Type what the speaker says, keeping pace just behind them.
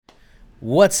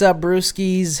What's up,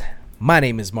 brewskis? My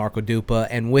name is Marco Dupa,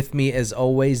 and with me, as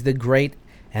always, the great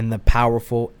and the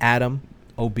powerful Adam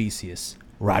Obesius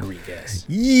Rodriguez.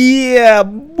 Yeah,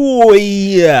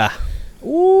 boy.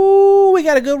 Ooh, we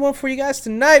got a good one for you guys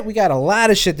tonight. We got a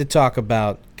lot of shit to talk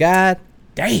about. God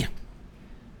damn.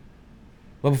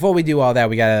 But before we do all that,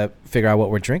 we got to figure out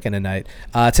what we're drinking tonight.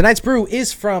 Tonight's brew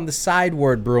is from the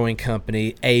Sideward Brewing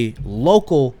Company, a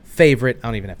local favorite. I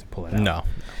don't even have to pull it out. No.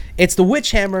 It's the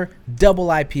Witchhammer Double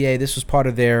IPA. This was part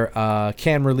of their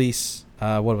can release,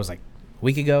 what was it, like a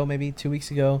week ago, maybe 2 weeks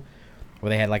ago, where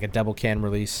they had like a double can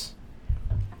release.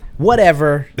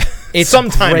 Whatever. It's some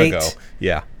time great. ago.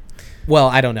 Yeah. Well,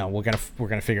 I don't know. We're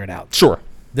gonna figure it out. Sure.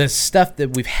 The stuff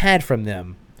that we've had from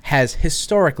them has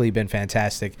historically been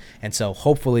fantastic, and so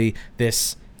hopefully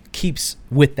this keeps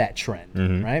with that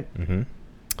trend, right?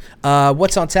 Mm-hmm.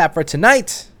 What's on tap for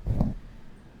tonight?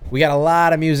 We got a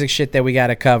lot of music shit that we got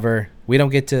to cover. We don't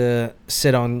get to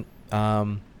sit on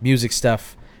music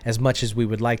stuff as much as we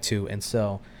would like to, and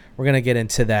so we're going to get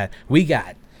into that. We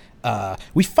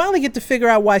finally get to figure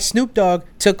out why Snoop Dogg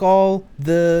took all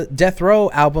the Death Row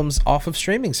albums off of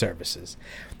streaming services,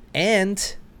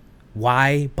 and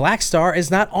why Blackstar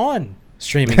is not on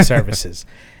streaming services.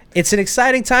 It's an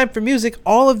exciting time for music.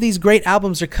 All of these great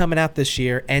albums are coming out this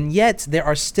year, and yet there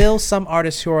are still some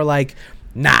artists who are like,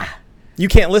 nah. You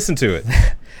can't listen to it.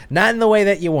 Not in the way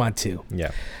that you want to.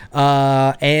 Yeah.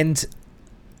 And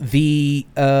the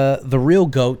real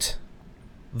GOAT,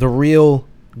 the real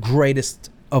greatest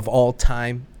of all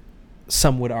time,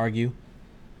 some would argue.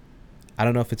 I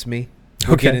don't know if it's me.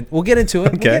 We'll get into it. Okay. We'll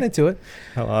get into it.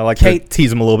 I like to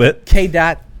tease him a little bit.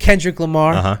 Kendrick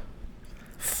Lamar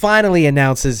finally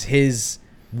announces his,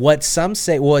 what some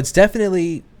say, well, it's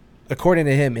definitely, according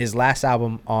to him, his last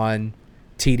album on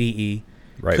TDE.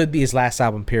 Right. Could be his last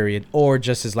album, period, or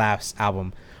just his last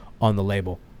album on the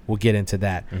label. We'll get into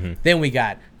that. Mm-hmm. Then we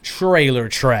got trailer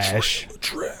trash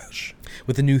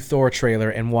with the new Thor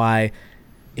trailer and why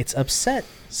it's upset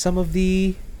some of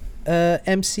the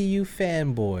MCU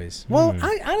fanboys. Well,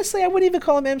 I wouldn't even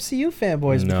call them MCU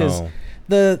fanboys because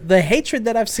the hatred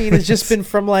that I've seen has just been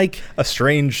from like a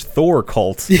strange Thor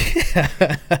cult,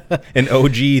 an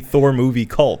OG Thor movie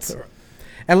cult.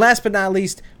 And last but not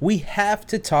least, we have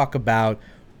to talk about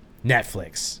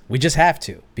Netflix. We just have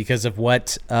to because of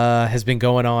what has been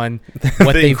going on.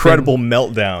 What the incredible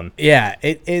meltdown. Yeah,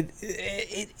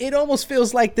 it almost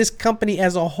feels like this company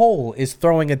as a whole is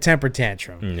throwing a temper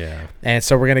tantrum. Yeah. And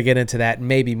so we're going to get into that.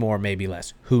 Maybe more, maybe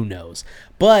less. Who knows?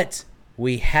 But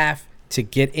we have to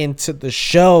get into the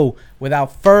show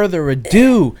without further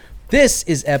ado. This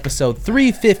is episode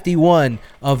 351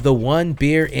 of the One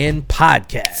Beer In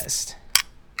podcast.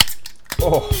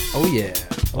 Oh yeah.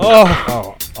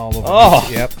 Oh. All over. Oh.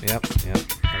 Yep. I did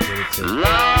it too.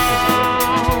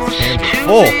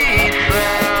 Full.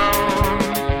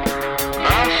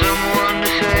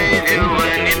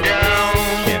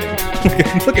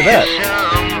 Look at that.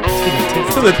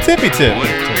 To the tippy tip.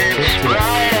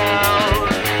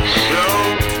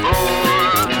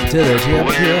 We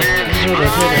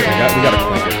got to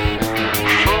clink it.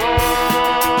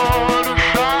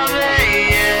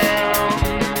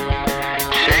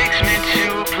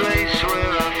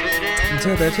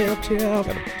 Got a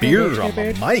beer on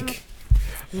the mic.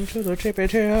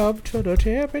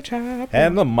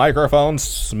 And the microphone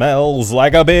smells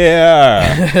like a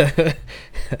beer.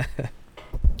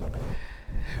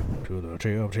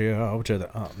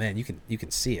 Oh man, you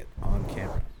can see it on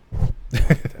camera.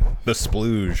 The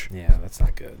splooge. Yeah, that's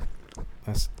not good.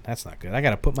 That's not good. I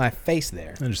gotta put my face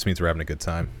there. That just means we're having a good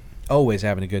time. Always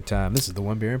having a good time. This is the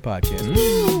One Beer In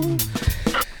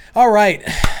podcast. All right.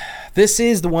 This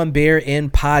is the One Beer In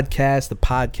podcast, the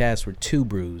podcast where two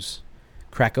brews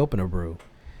crack open a brew,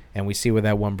 and we see where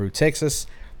that one brew takes us.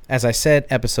 As I said,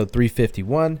 episode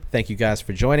 351. Thank you guys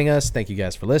for joining us. Thank you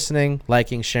guys for listening,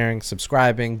 liking, sharing,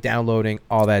 subscribing, downloading,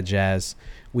 all that jazz.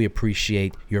 We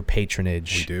appreciate your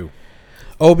patronage. We do.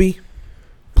 Obi,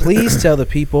 please tell the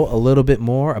people a little bit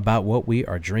more about what we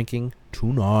are drinking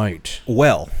tonight.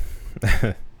 Well,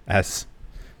 as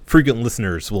frequent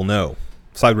listeners will know,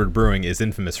 Sideward Brewing is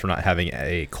infamous for not having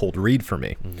a cold read for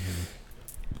me.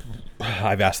 Mm-hmm.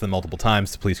 I've asked them multiple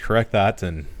times to please correct that,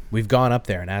 and we've gone up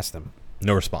there and asked them.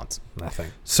 No response.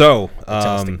 Nothing. So,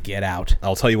 tell us to get out.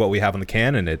 I'll tell you what we have on the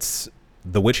can, and it's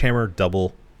the Witchhammer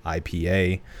Double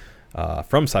IPA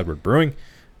from Sideward Brewing.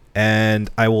 And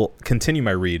I will continue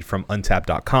my read from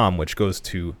Untappd.com, which goes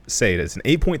to say it is an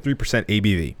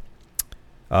 8.3%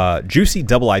 ABV. Juicy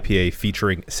double IPA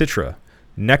featuring Citra,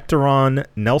 Nectaron,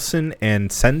 Nelson,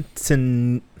 and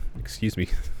Centen. Excuse me.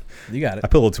 You got it. I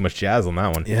put a little too much jazz on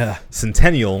that one. Yeah.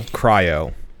 Centennial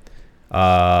Cryo.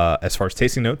 As far as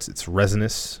tasting notes, it's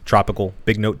resinous, tropical,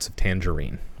 big notes of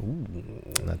tangerine. Ooh.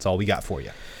 And that's all we got for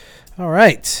you. All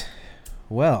right.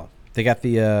 Well, they got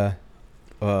the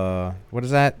what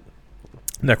is that?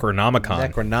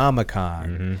 Necronomicon.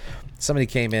 Mm-hmm. Somebody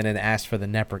came in and asked for the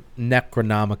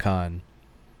Necronomicon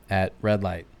at Red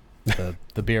Light,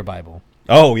 the beer Bible.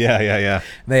 Oh, yeah.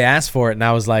 They asked for it, and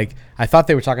I was like, I thought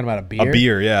they were talking about a beer. A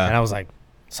beer, yeah. And I was like,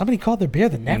 somebody called their beer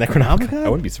the Necronomicon? I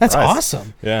wouldn't be surprised. That's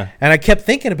awesome. Yeah. And I kept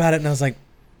thinking about it, and I was like,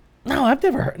 no, I've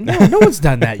never heard. No one's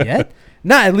done that yet.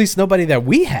 Not at least nobody that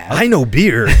we have. I know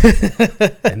beer,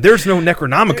 and there's no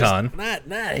Necronomicon.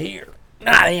 Not here.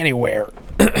 Not anywhere.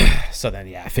 So then,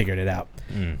 yeah, I figured it out.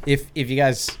 If you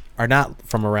guys are not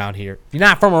from around here, if you're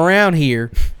not from around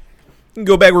here, you can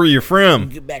go back where you're from.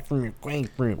 Get back from your came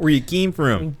from. Where you came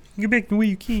from. Get back to where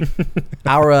you came.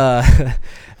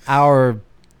 Our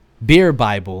beer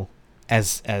Bible,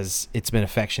 as it's been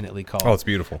affectionately called. Oh, it's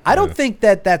beautiful. I don't think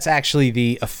that's actually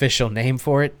the official name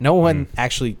for it. No one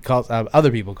actually calls. Other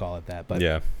people call it that. But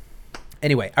yeah.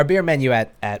 Anyway, our beer menu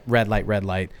at Red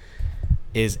Light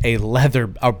is a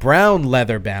brown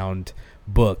leather bound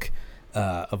book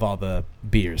of all the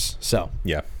beers. So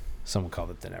yeah, someone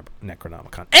called it the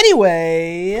Necronomicon.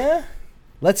 Anyway,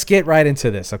 let's get right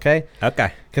into this, okay?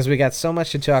 Okay. Because we got so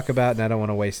much to talk about, and I don't want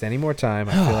to waste any more time.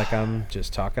 I feel like I'm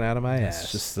just talking out of my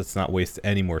ass. Let's not waste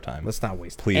any more time. Let's not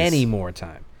waste Please. any more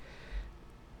time.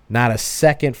 Not a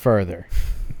second further.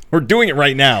 We're doing it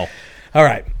right now. All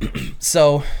right.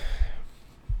 So,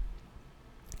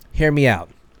 hear me out.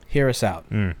 Hear us out.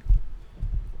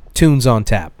 Tunes on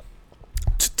tap.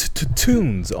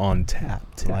 Tunes on tap.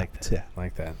 Like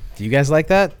that. Do you guys like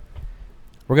that?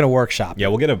 We're gonna workshop. Yeah,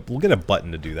 we'll get a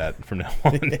button to do that from now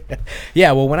on.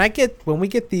 Yeah. Well, when we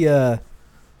get the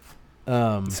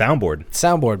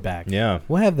soundboard back. Yeah,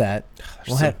 we'll have that.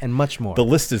 We'll have and much more. The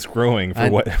list is growing for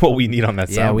what we need on that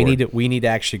soundboard. Yeah, we need to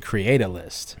actually create a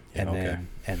list, and then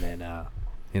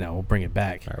we'll bring it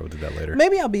back. All right, we'll do that later.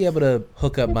 Maybe I'll be able to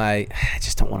hook up I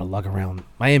just don't want to lug around.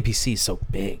 My MPC is so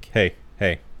big. Hey,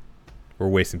 we're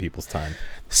wasting people's time.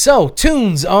 So,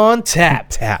 tunes on tap.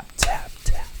 Tap.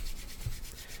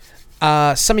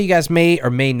 Some of you guys may or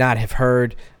may not have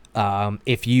heard,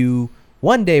 if you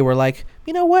one day were like,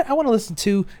 you know what, I want to listen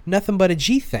to Nothing But a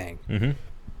G Thing. Mm-hmm.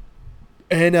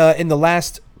 And in the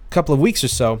last couple of weeks or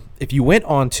so, if you went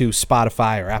on to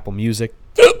Spotify or Apple Music,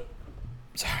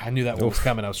 sorry, I knew that one was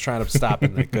coming. I was trying to stop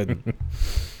it and I couldn't.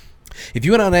 If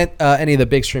you went on any of the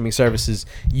big streaming services,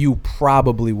 you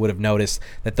probably would have noticed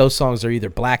that those songs are either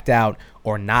blacked out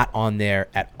or not on there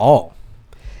at all.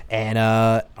 And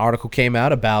an article came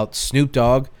out about Snoop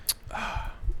Dogg,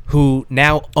 who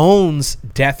now owns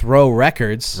Death Row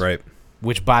Records. Right.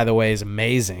 Which, by the way, is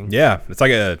amazing. Yeah, it's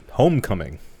like a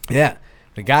homecoming. Yeah.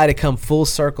 The guy to come full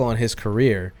circle in his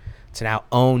career to now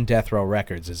own Death Row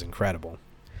Records is incredible.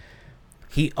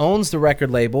 He owns the record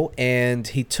label, and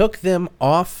he took them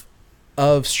off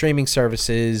of streaming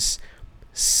services.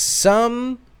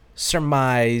 Some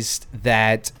surmised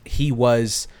that he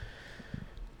was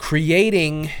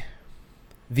creating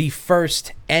the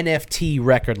first NFT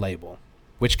record label,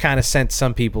 which kind of sent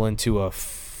some people into a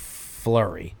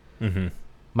flurry,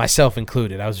 myself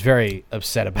included. I was very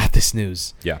upset about this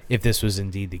news. Yeah, if this was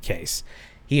indeed the case.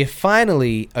 He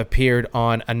finally appeared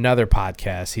on another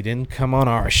podcast. He didn't come on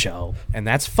our show, and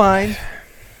that's fine.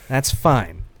 That's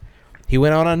fine. He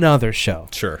went on another show.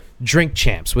 Sure. Drink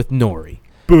Champs with Nori.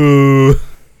 Boo.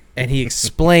 And he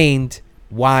explained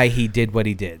why he did what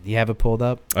he did. You have it pulled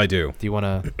up? I do. Do you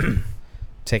want to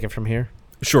take it from here?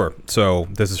 Sure. So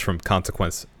this is from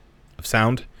Consequence of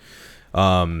Sound.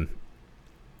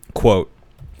 Quote,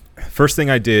 first thing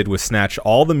I did was snatch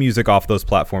all the music off those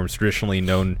platforms traditionally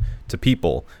known to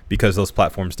people because those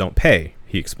platforms don't pay,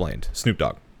 he explained. Snoop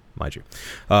Dogg, mind you.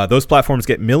 Those platforms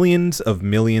get millions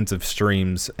of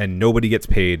streams and nobody gets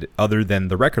paid other than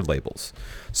the record labels.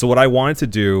 So what I wanted to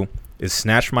do is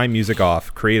snatch my music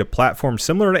off, create a platform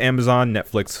similar to Amazon,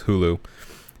 Netflix, Hulu.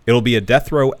 It'll be a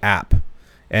Death Row app,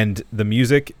 and the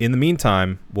music, in the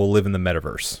meantime, will live in the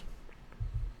metaverse.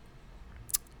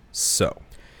 So,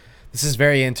 this is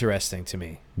very interesting to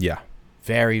me. Yeah.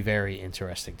 Very, very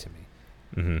interesting to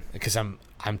me. Because I'm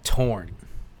torn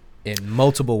in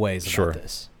multiple ways about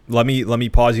this. Let me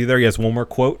pause you there. He has one more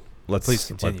quote. Please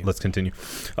continue. Let's continue.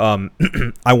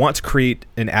 I want to create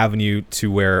an avenue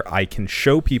to where I can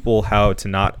show people how to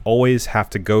not always have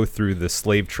to go through the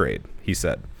slave trade, he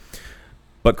said,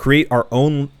 but create our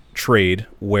own trade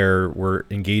where we're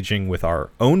engaging with our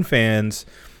own fans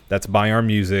that's buying our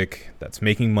music, that's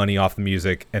making money off the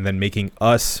music, and then making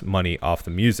us money off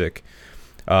the music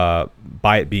by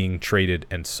it being traded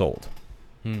and sold.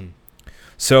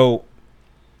 So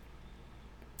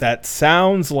that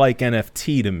sounds like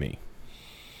NFT to me.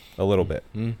 A little bit.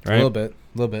 Right? A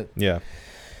little bit. Yeah.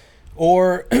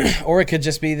 Or it could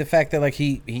just be the fact that like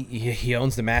he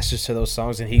owns the masters to those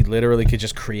songs, and he literally could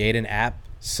just create an app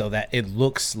so that it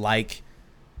looks like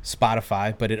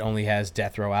Spotify, but it only has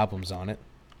Death Row albums on it.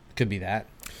 Could be that.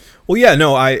 Well, yeah,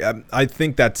 no, I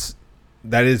think that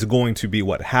is going to be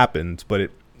what happens, but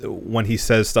when he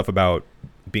says stuff about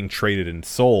being traded and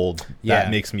sold, that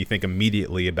makes me think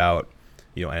immediately about,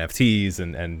 NFTs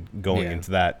and going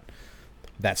into that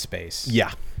space.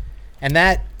 Yeah. And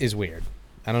that is weird.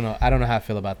 I don't know how I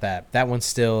feel about that. That one's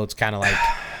still, it's kind of like,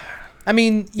 I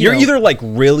mean, you're either like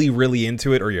really, really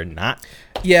into it or you're not.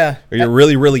 Yeah. Or you're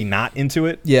really, really not into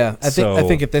it. Yeah. I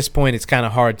think at this point it's kind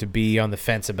of hard to be on the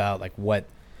fence about like what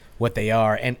they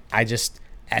are. And I just,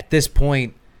 at this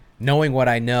point, knowing what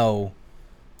I know,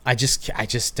 I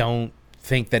just don't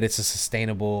think that it's a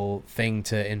sustainable thing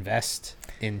to invest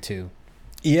into.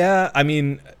 Yeah. I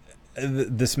mean,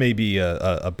 this may be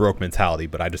a broke mentality,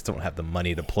 but I just don't have the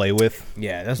money to play with.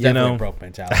 Yeah, that's definitely a broke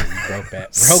mentality. Broke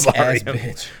ass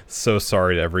bitch. So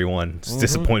sorry to everyone. It's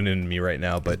disappointed in me right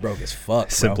now, but broke as fuck.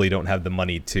 Simply don't have the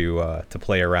money to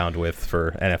play around with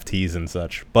for NFTs and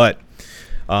such. But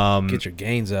get your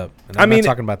gains up. And I'm not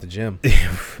talking about the gym.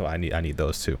 I need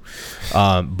those too.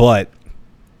 But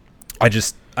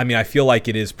I feel like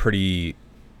it is pretty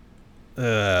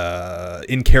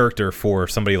in character for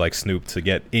somebody like Snoop to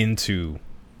get into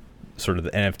sort of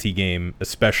the NFT game,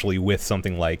 especially with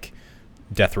something like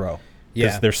Death Row.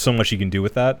 Yeah, there's so much you can do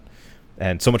with that,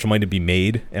 and so much money to be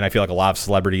made. And I feel like a lot of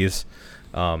celebrities,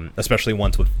 especially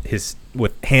ones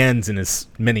with hands in as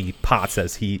many pots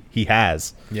as he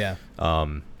has,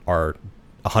 are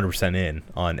 100% in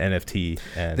on NFT.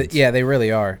 And they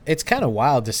really are. It's kind of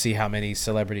wild to see how many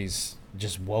celebrities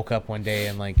just woke up one day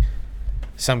and like,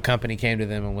 some company came to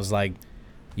them and was like,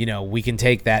 we can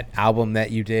take that album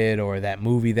that you did or that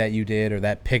movie that you did or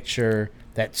that picture,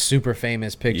 that super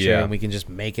famous picture, and we can just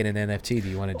make it an NFT. Do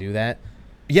you want to do that?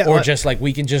 Yeah. Or just like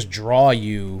we can just draw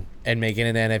you and make it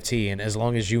an NFT, and as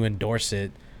long as you endorse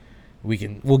it,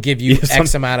 we'll give you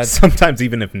X amount of. Sometimes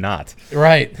even if not,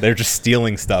 right? They're just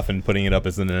stealing stuff and putting it up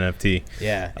as an NFT.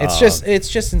 Yeah, it's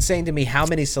just insane to me how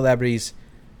many celebrities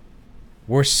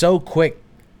were so quick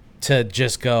to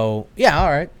just go, yeah,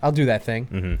 all right, I'll do that thing.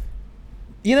 Mm-hmm.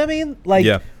 You know what I mean?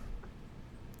 Like,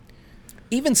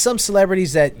 even some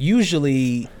celebrities that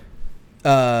usually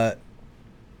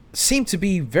seem to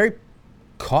be very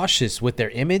cautious with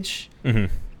their image and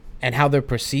how they're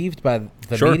perceived by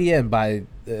the media and by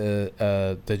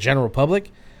the general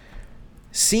public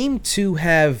seem to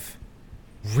have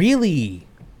really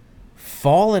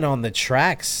fallen on the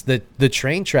tracks, the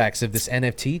train tracks of this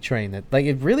NFT train. That like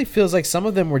it really feels like some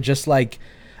of them were just like,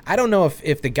 I don't know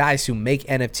if the guys who make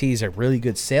NFTs are really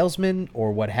good salesmen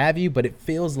or what have you, but it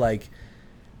feels like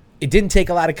it didn't take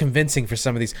a lot of convincing for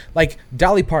some of these. Like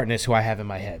Dolly Parton is who I have in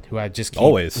my head, who I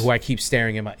keep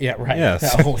staring at my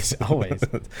always.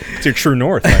 It's your true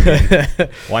north. I mean,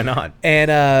 why not?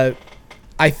 And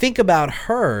I think about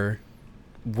her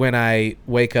when I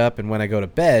wake up and when I go to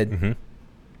bed.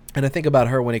 And I think about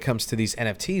her when it comes to these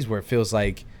NFTs, where it feels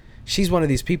like she's one of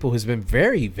these people who's been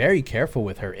very, very careful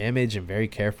with her image and very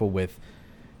careful with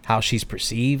how she's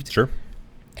perceived. Sure.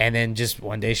 And then just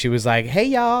one day she was like, hey,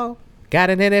 y'all, got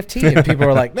an NFT. And people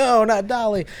were like, no, not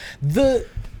Dolly.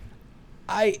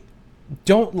 I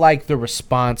don't like the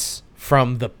response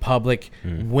from the public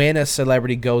when a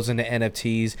celebrity goes into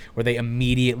NFTs where they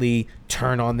immediately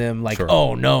turn on them like,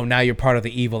 oh, no, now you're part of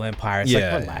the evil empire. It's like,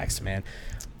 relax, man.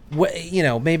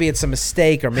 Maybe it's a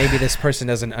mistake, or maybe this person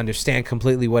doesn't understand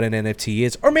completely what an NFT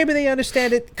is, or maybe they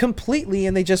understand it completely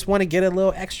and they just want to get a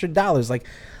little extra dollars. Like,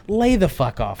 lay the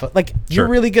fuck off. Like, you're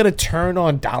really going to turn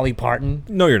on Dolly Parton?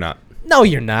 No, you're not. No,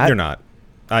 you're not. You're not.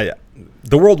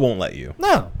 The world won't let you.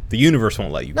 No. The universe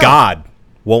won't let you. No. God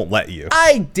won't let you.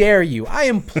 I dare you. I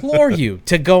implore you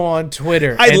to go on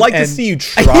Twitter. I'd like to see you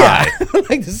try. Yeah, I'd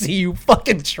like to see you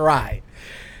fucking try.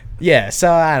 Yeah,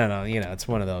 so I don't know. It's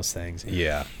one of those things.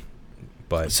 Yeah.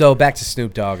 But so back to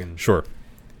Snoop Dogg and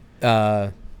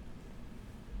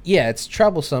it's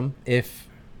troublesome if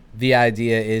the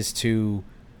idea is to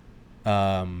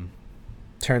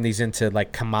turn these into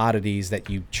like commodities that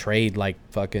you trade like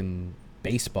fucking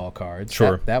baseball cards.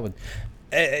 Sure, that would.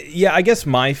 I guess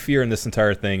my fear in this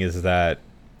entire thing is that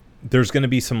there's going to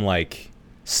be some like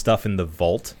stuff in the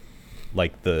vault,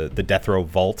 like the Death Row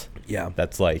vault. Yeah,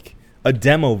 that's like a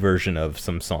demo version of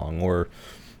some song, or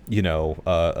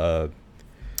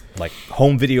like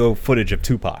home video footage of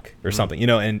Tupac or something,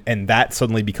 and that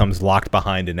suddenly becomes locked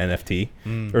behind an NFT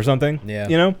or something,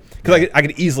 because I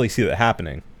could easily see that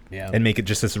happening. and make it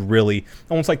just this really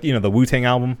almost like the Wu-Tang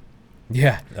album.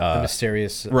 Yeah, the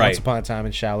mysterious Once Upon a Time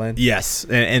in Shaolin. Yes,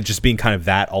 and just being kind of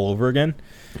that all over again.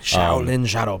 Shaolin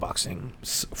shadowboxing.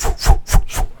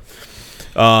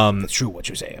 It's true what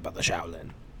you say about the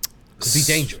Shaolin. Could be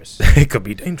dangerous. It could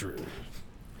be dangerous.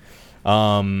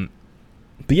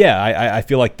 But yeah, I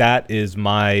feel like that is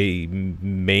my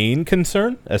main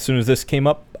concern as soon as this came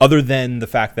up, other than the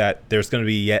fact that there's going to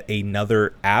be yet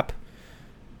another app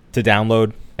to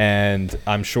download, and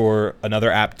I'm sure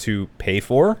another app to pay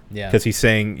for. Yeah. Because he's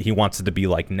saying he wants it to be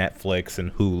like Netflix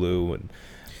and Hulu and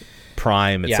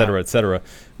Prime, et cetera,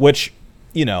 which,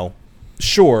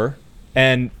 sure.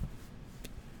 And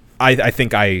I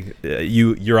think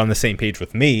you're on the same page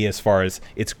with me as far as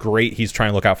it's great he's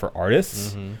trying to look out for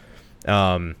artists. Mm-hmm.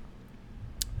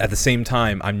 At the same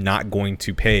time, I'm not going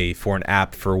to pay for an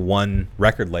app for one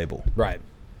record label. Right.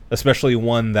 Especially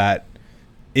one that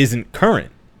isn't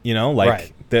current,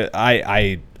 right.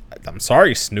 I'm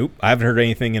sorry, Snoop. I haven't heard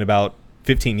anything in about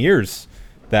 15 years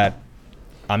that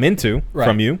I'm into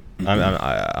from you.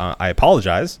 I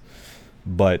apologize,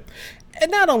 but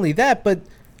and not only that, but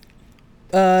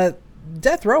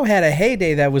Death Row had a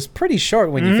heyday that was pretty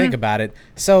short when you think about it.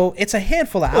 So it's a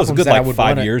handful of albums it was a good, that like I would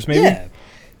 5 years, maybe. Yeah.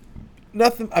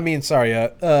 Nothing. I mean, sorry.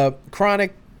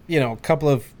 Chronic. A couple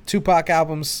of Tupac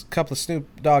albums, a couple of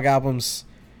Snoop Dogg albums.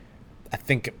 I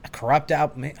think a Corrupt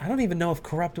album. I don't even know if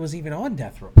Corrupt was even on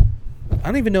Death Row. I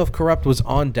don't even know if Corrupt was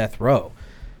on Death Row.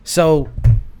 So,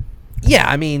 yeah.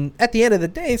 I mean, at the end of the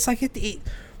day, it's like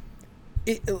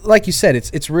like you said,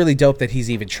 it's really dope that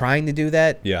he's even trying to do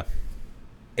that. Yeah.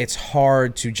 It's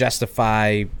hard to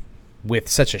justify with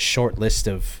such a short list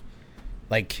of,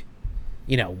 like,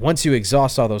 once you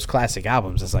exhaust all those classic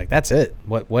albums, it's like, that's it.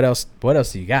 What else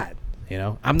do you got?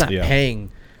 I'm not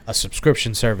paying a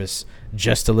subscription service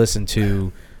just to listen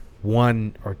to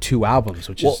one or two albums,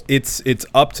 which is it's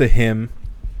up to him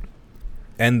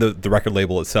and the record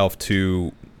label itself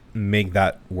to make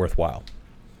that worthwhile.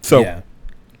 So,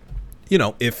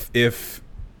 if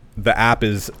the app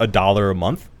is $1 a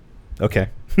month, okay,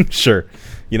 sure,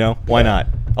 why not?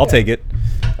 I'll take it.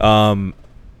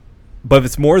 But if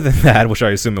it's more than that, which I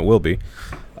assume it will be,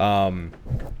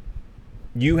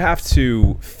 you have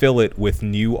to fill it with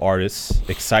new artists,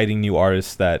 exciting new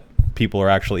artists that people are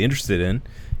actually interested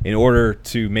in order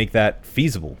to make that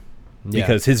feasible. Yeah.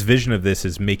 Because his vision of this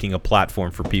is making a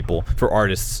platform for people, for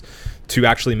artists, to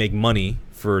actually make money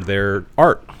for their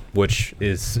art, which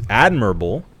is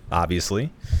admirable,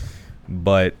 obviously.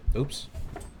 But oops.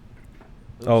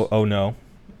 Oh no.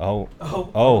 Oh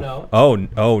no.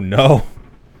 Oh no.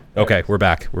 Okay, we're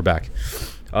back.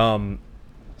 Sorry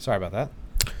about that.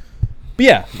 But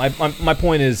yeah, my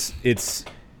point is,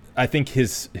 I think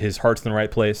his heart's in the right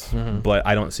place, but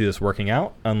I don't see this working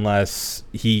out unless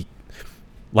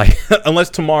unless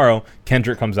tomorrow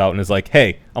Kendrick comes out and is like,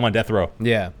 "Hey, I'm on Death Row."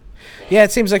 Yeah,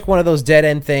 it seems like one of those dead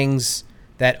end things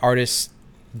that artists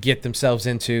get themselves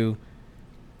into,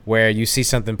 where you see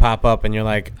something pop up and you're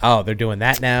like, "Oh, they're doing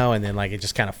that now," and then like it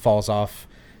just kind of falls off,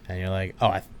 and you're like, "Oh,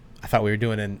 I thought we were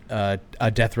doing a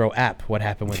Death Row app. What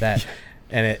happened with that?"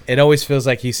 And it always feels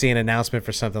like you see an announcement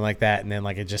for something like that, and then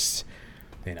like it just,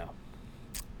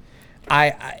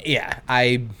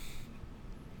 I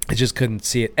just couldn't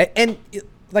see it. And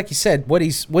like you said, what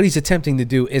he's attempting to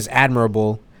do is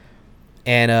admirable,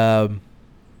 and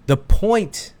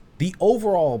the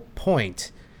overall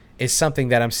point is something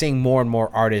that I'm seeing more and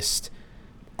more artists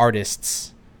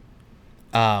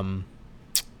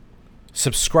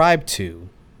subscribe to,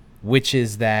 which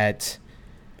is that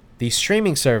these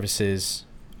streaming services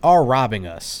are robbing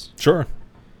us. Sure.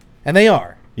 And they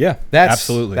are. Yeah,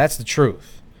 absolutely. That's the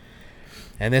truth.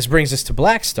 And this brings us to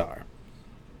Blackstar.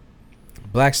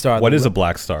 What is a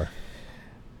Blackstar?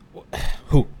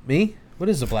 Who? Me? What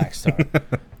is a Blackstar?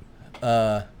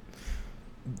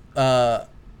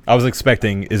 I was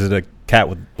expecting, is it a cat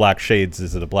with black shades?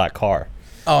 Is it a black car?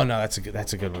 Oh no, that's a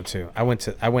good one too. I went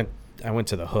to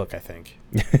the hook, I think.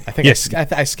 Yes.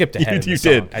 I skipped ahead. You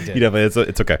did. I did.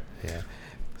 It's okay. Yeah.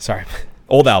 Sorry.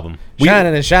 Old album.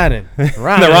 Shining and shining.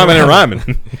 Rhyming and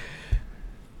rhyming.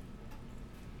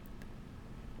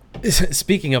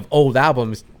 Speaking of old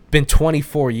albums, been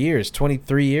 23 years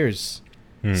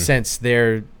since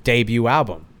their debut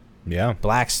album. Yeah.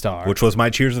 Blackstar. Which was my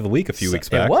Cheers of the Week a few weeks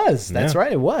back. It was. That's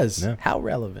right. It was. Yeah. How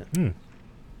relevant.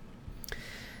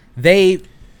 They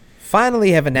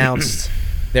finally have announced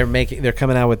they're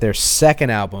coming out with their second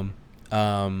album.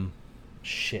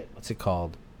 What's it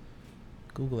called?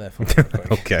 Google that for me real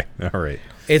quick. Okay. All right.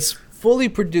 It's fully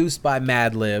produced by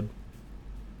Madlib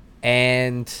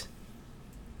and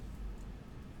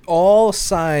all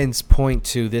signs point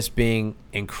to this being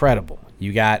incredible.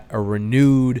 You got a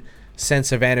renewed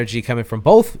sense of energy coming from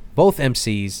both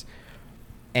MCs,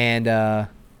 and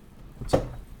what's up?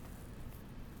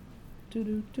 What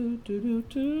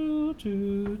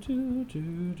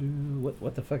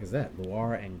the fuck is that?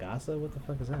 Luar and Gasa? What the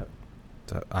fuck is that?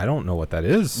 I don't know what that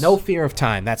is. No Fear of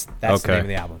Time. That's Okay. the name of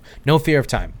the album. No Fear of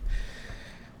Time.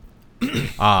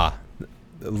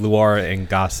 Luar and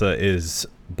Gasa is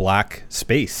Black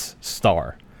Space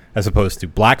Star, as opposed to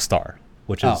Blackstar,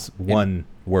 which is one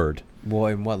word. Well,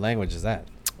 in what language is that?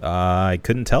 I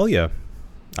couldn't tell you.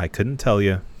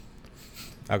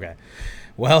 Okay.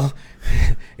 Well,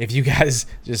 if you guys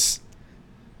just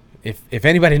if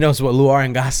anybody knows what Luar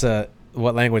and Gasa,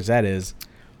 what language that is.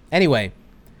 Anyway,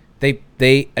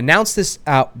 they announced this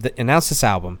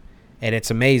album, and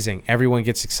it's amazing. Everyone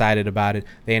gets excited about it.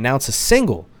 They announce a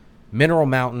single, Mineral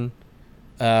Mountain.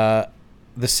 The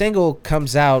single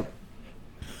comes out,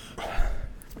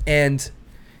 and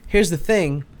here's the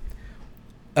thing.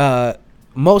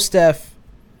 Mos Def,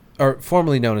 or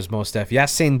formerly known as Mos Def,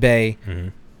 Yasin Bey,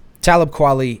 Talib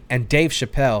Kweli, and Dave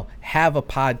Chappelle have a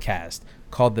podcast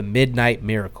called The Midnight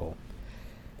Miracle.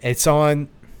 It's on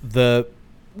the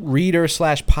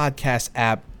reader/podcast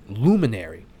app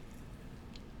Luminary.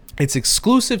 It's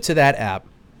exclusive to that app.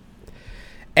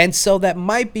 And so that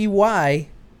might be why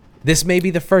this may be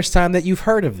the first time that you've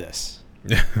heard of this.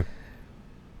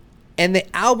 And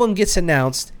the album gets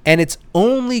announced, and it's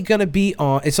only going to be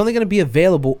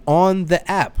available on the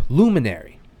app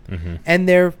Luminary. And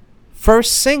their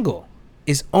first single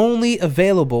is only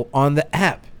available on the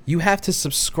app. You have to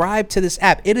subscribe to this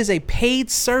app. It is a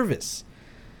paid service.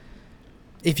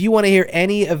 If you want to hear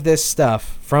any of this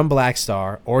stuff from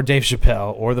Blackstar or Dave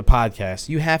Chappelle or the podcast,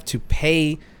 you have to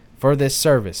pay for this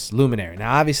service, Luminary.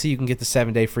 Now, obviously, you can get the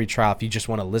 7-day free trial if you just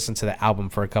want to listen to the album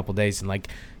for a couple days and like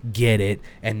get it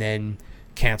and then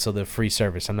cancel the free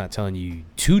service. I'm not telling you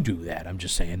to do that. I'm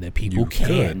just saying that people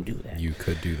can do that. You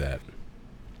could do that.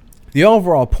 The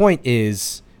overall point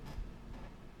is,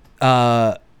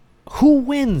 who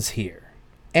wins here?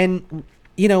 And,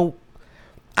 you know,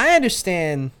 I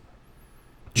understand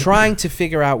trying to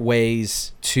figure out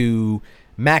ways to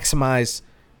maximize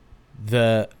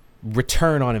the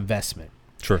return on investment.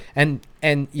 Sure. And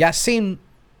Yasin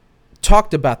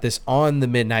talked about this on The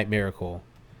Midnight Miracle,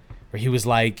 where he was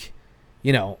like,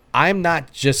 you know, I'm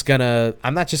not just gonna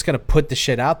put the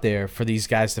shit out there for these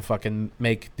guys to fucking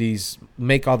make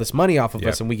all this money off of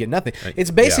us and we get nothing. It's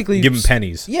basically give them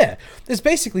pennies. Yeah, it's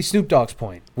basically Snoop Dogg's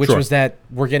point, which was that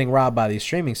we're getting robbed by these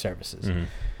streaming services.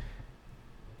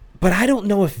 But I don't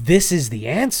know if this is the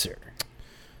answer.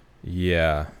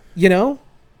 Yeah. You know,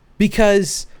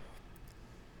 because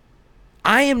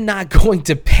I am not going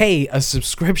to pay a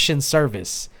subscription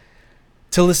service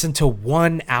to listen to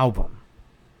one album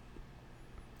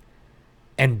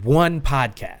and one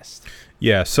podcast.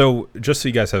 Yeah, so just so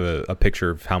you guys have a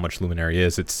picture of how much Luminary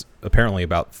is, it's apparently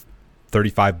about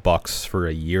 $35 for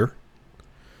a year.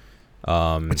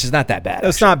 Which is not that bad.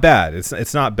 It's not bad.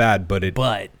 It's not bad, but it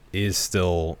is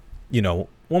still, you know,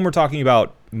 when we're talking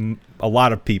about a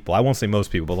lot of people, I won't say most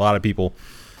people, but a lot of people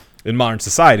in modern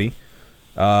society,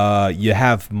 you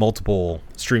have multiple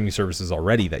streaming services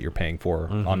already that you're paying for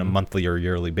on a monthly or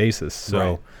yearly basis.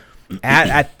 So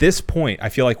at this point, I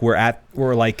feel like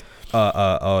we're like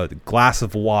a glass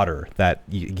of water that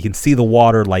you can see the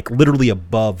water like literally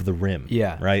above the rim.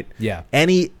 Yeah. Right. Yeah.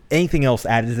 Anything else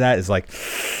added to that is like,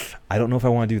 I don't know if I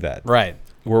want to do that. Right.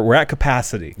 We're at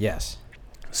capacity. Yes.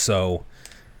 So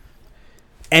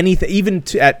anything, even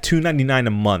at $2.99 a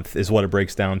month is what it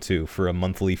breaks down to for a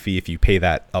monthly fee. If you pay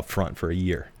that up front for a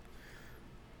year,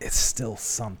 it's still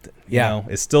something. You know?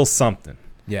 It's still something.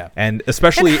 Yeah. And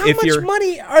especially and how much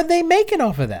money are they making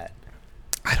off of that?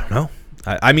 I don't know.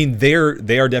 I mean, they are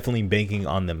definitely banking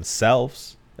on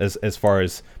themselves as far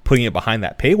as putting it behind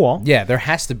that paywall. Yeah, there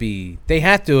has to be. They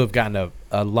have to have gotten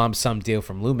a lump sum deal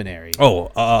from Luminary. To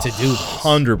do this.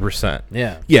 100%.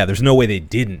 Yeah. Yeah, there's no way they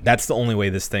didn't. That's the only way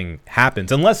this thing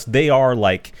happens, unless they are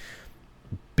like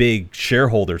big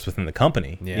shareholders within the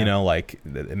company. Yeah. You know, like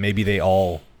maybe they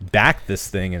all back this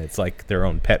thing and it's like their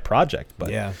own pet project.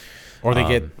 But yeah. Or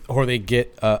they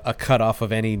get a cut off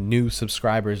of any new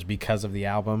subscribers because of the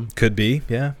album. Could be,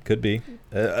 yeah, could be.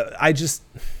 I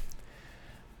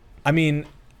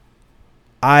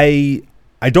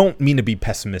don't mean to be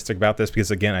pessimistic about this because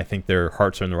again, I think their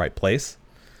hearts are in the right place.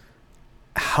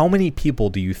 How many people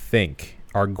do you think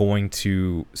are going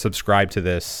to subscribe to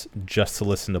this just to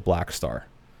listen to Blackstar?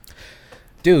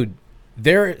 Dude,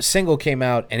 their single came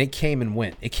out and it came and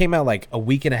went. It came out like a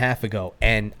week and a half ago,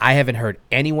 and I haven't heard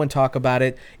anyone talk about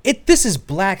it. This is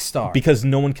Blackstar. Because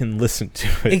no one can listen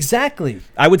to it. Exactly.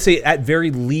 I would say at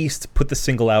very least put the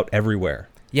single out everywhere.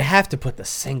 You have to put the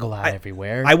single out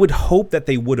everywhere. I would hope that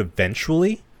they would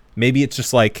eventually. Maybe it's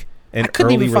just like an early release. I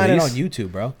couldn't even find it on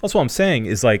YouTube, bro. That's what I'm saying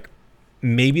is like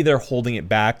maybe they're holding it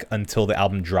back until the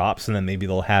album drops, and then maybe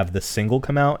they'll have the single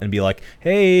come out and be like,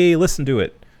 hey, listen to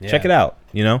it. Yeah. Check it out,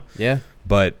 you know? Yeah.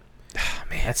 But,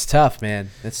 man. That's tough, man.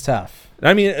 That's tough.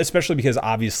 I mean, especially because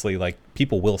obviously, like,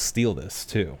 people will steal this,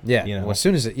 too. Yeah. You know? Well, as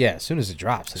soon as it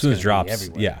drops. As soon as it drops,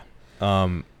 yeah.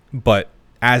 But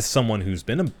as someone who's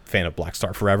been a fan of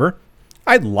Blackstar forever,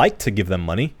 I'd like to give them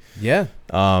money. Yeah.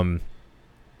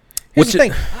 Here's the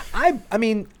thing. I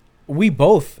mean, we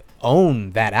both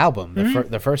own that album,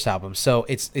 the first album. So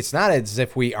it's not as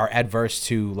if we are adverse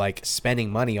to, like,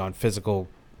 spending money on physical,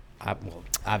 well,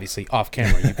 obviously off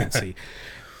camera, you can see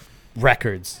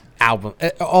records, album,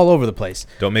 all over the place.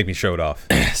 Don't make me show it off.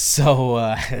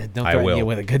 So don't threaten you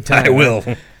with a good time. I will.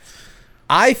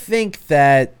 I think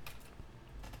that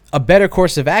a better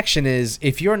course of action is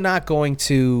if you're not going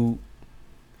to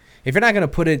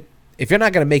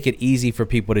make it easy for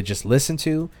people to just listen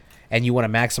to, and you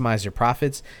want to maximize your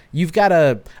profits, you've got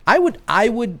to. I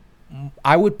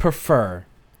would prefer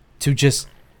to just,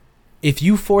 if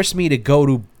you force me to go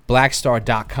to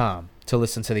Blackstar.com to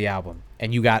listen to the album,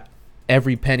 and you got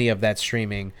every penny of that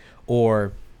streaming,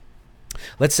 or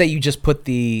let's say you just put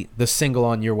the single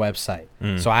on your website,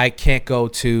 so I can't go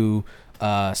to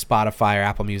Spotify or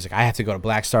Apple Music. I have to go to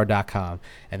Blackstar.com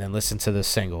and then listen to the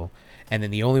single, and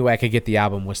then the only way I could get the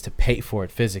album was to pay for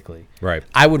it physically. Right.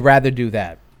 I would rather do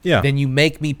that. Yeah. Then you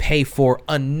make me pay for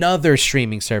another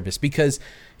streaming service, because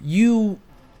you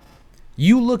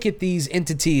look at these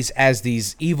entities as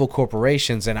these evil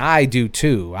corporations, and I do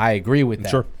too. I agree with that.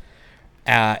 Sure.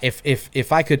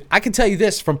 If I can tell you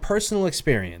this from personal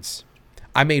experience,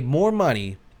 I made more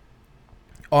money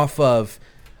off of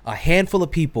a handful of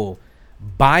people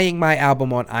buying my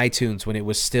album on iTunes when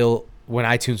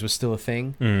iTunes was still a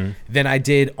thing, than I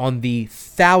did on the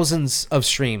thousands of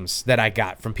streams that I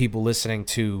got from people listening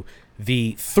to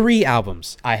the 3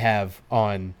 albums I have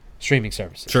on streaming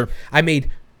services. Sure. I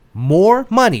made more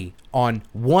money on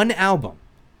one album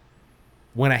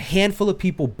when a handful of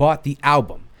people bought the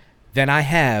album than I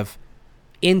have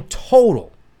in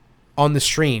total on the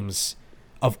streams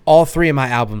of all 3 of my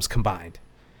albums combined.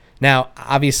 Now,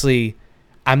 obviously,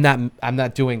 I'm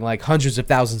not doing like hundreds of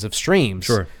thousands of streams.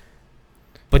 Sure.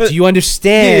 But do you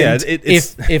understand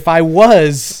if I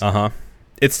was...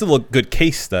 It's still a good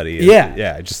case study. Yeah.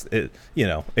 Yeah, just,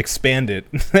 expand it,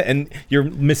 and you're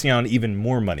missing out on even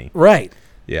more money. Right.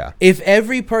 Yeah. If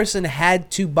every person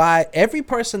every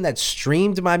person that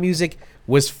streamed my music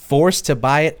was forced to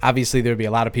buy it, obviously there would be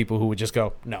a lot of people who would just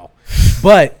go, no.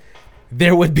 But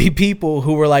there would be people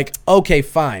who were like, okay,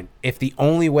 fine. If the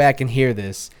only way I can hear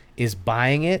this is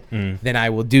buying it, then I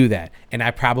will do that. And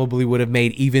I probably would have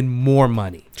made even more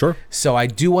money. Sure. So I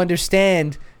do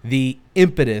understand the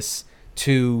impetus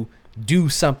to do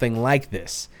something like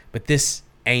this, but this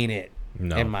ain't it,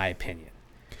 in my opinion.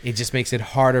 It just makes it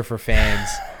harder for fans,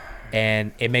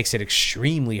 and it makes it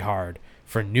extremely hard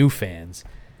for new fans.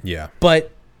 Yeah.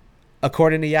 But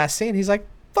according to Yasin, he's like,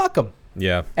 fuck them.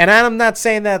 Yeah. And I'm not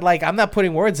saying that, like, I'm not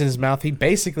putting words in his mouth. He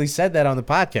basically said that on the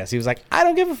podcast. He was like, I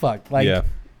don't give a fuck. Like,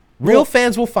 real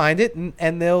fans will find it,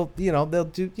 and they'll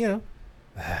do.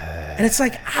 And it's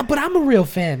like, but I'm a real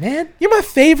fan, man. You're my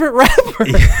favorite rapper.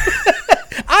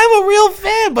 I'm a real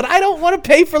fan, but I don't want to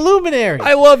pay for Luminary.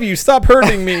 I love you. Stop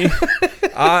hurting me.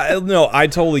 No, I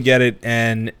totally get it.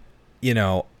 And,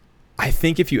 I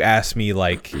think if you ask me,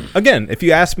 like,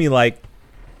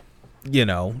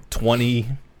 20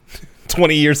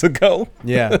 years ago.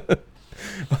 Yeah.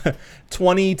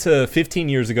 20 to 15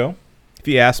 years ago, if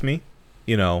you ask me,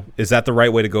 is that the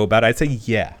right way to go about it? I'd say,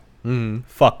 yeah.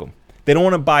 Fuck them. They don't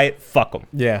want to buy it. Fuck them.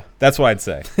 Yeah. That's what I'd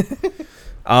say.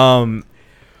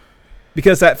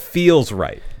 Because that feels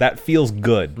right. That feels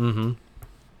good. Mm-hmm.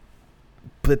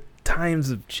 But times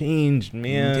have changed,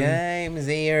 man. Times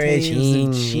have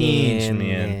changed,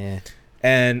 man.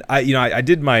 And I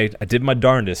did my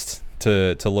darndest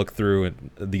to look through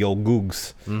the old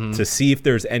Googs to see if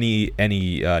there's any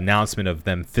announcement of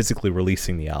them physically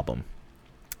releasing the album.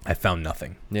 I found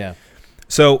nothing. Yeah.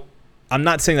 So I'm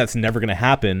not saying that's never going to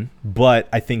happen, but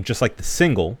I think just like the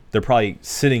single, they're probably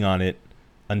sitting on it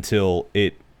until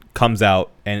it comes out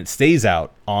and it stays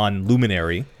out on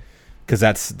Luminary, because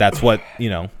that's what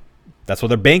that's what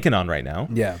they're banking on right now.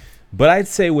 Yeah. But I'd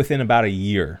say within about a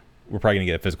year, we're probably going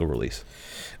to get a physical release.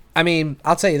 I mean,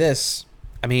 I'll tell you this.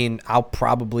 I mean, I'll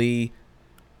probably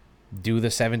do the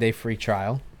 7-day free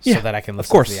trial Yeah, so that I can of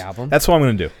listen course. to the album. That's what I'm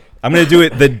going to do. I'm going to do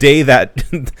it the day that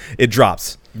it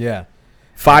drops. Yeah.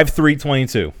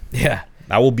 5/3/22. Yeah.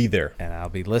 I will be there. And I'll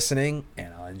be listening,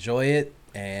 and I'll enjoy it,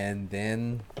 and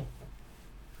then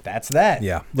that's that.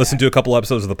 Yeah. Listen to a couple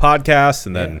episodes of the podcast,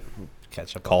 and then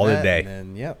catch up call on it a that, day. And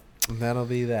then, yep, that'll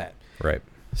be that. Right.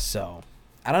 So,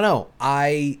 I don't know.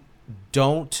 I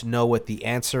don't know what the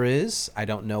answer is. I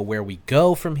don't know where we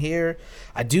go from here.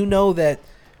 I do know that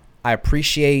I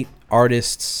appreciate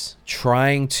artists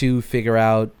trying to figure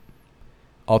out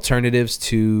alternatives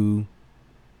to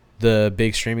the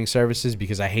big streaming services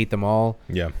because I hate them all.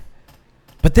 Yeah.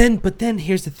 But then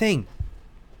here's the thing.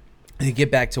 To get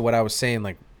back to what I was saying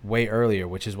like way earlier,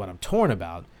 which is what I'm torn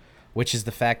about, which is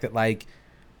the fact that like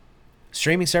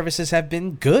streaming services have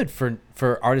been good for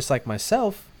artists like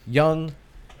myself, young,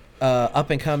 up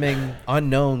and coming,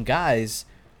 unknown guys.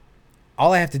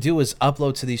 All I have to do is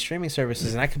upload to these streaming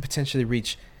services, and I can potentially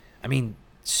reach, I mean,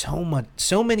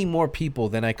 so many more people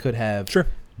than I could have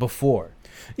before.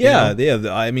 Yeah,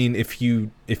 yeah. I mean, if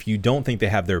you don't think they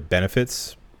have their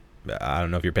benefits, I don't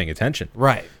know if you're paying attention.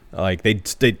 Right. Like they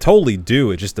totally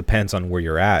do. It just depends on where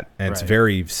you're at, and it's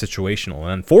very situational.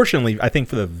 And unfortunately, I think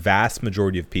for the vast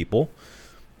majority of people,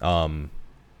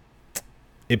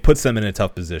 it puts them in a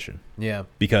tough position. Yeah.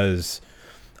 Because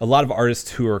a lot of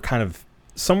artists who are kind of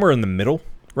somewhere in the middle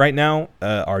right now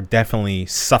are definitely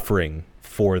suffering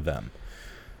for them.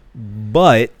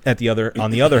 But on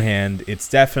the other hand, it's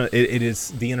definitely it is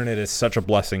the internet is such a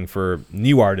blessing for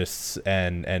new artists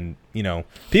and you know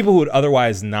people who would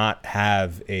otherwise not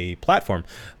have a platform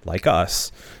like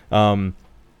us to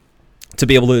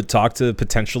be able to talk to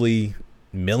potentially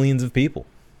millions of people.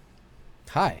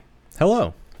 Hi,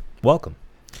 hello, welcome.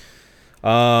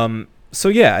 So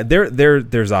yeah,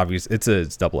 there's obvious it's a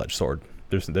double-edged sword.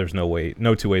 There's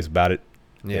no two ways about it.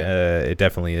 Yeah, it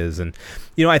definitely is. And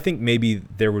you know, I think maybe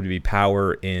there would be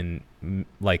power in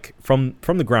like from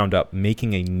the ground up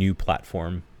making a new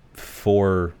platform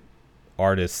for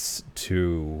artists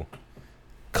to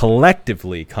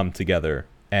collectively come together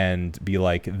and be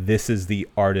like, this is the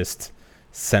artist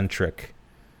centric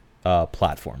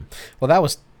platform. Well, that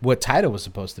was what Tidal was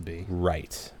supposed to be,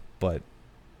 right? But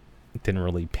it didn't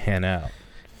really pan out.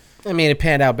 I mean, it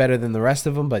panned out better than the rest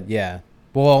of them, but yeah,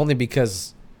 well, only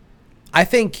because I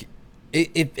think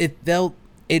it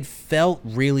felt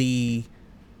really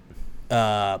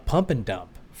pump and dump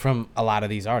from a lot of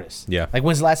these artists. Yeah. Like,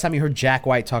 when's the last time you heard Jack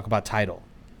White talk about Tidal?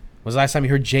 When's the last time you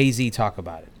heard Jay-Z talk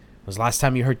about it? When's the last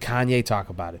time you heard Kanye talk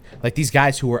about it? Like, these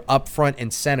guys who were up front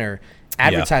and center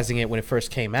advertising it when it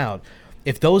first came out.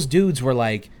 If those dudes were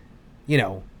like, you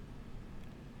know,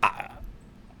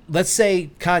 let's say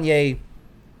Kanye,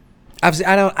 obviously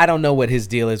I don't know what his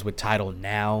deal is with Tidal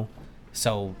now,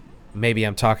 so maybe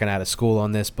I'm talking out of school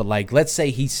on this, but like, let's say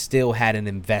he still had an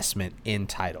investment in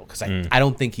Tidal, because I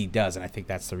don't think he does, and I think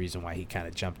that's the reason why he kind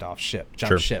of jumped ship.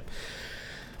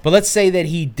 But let's say that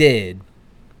he did,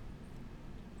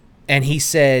 and he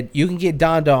said, you can get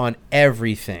Donda on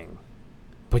everything,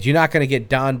 but you're not going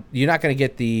to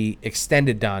get the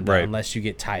extended Donda unless you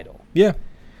get Tidal. Yeah.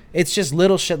 It's just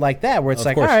little shit like that where it's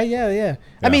like, all right, yeah.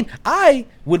 I mean, I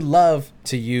would love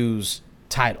to use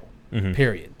Tidal,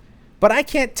 period. But I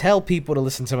can't tell people to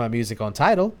listen to my music on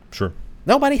Tidal. Sure.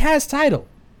 Nobody has Tidal.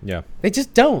 Yeah. They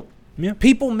just don't. Yeah.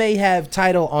 People may have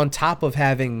Tidal on top of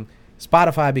having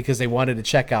Spotify because they wanted to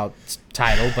check out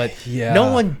Tidal, but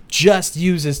no one just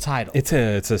uses Tidal. It's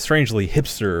a strangely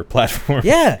hipster platform.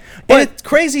 Yeah. But it's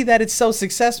crazy that it's so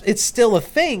successful. It's still a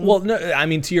thing. Well, no, I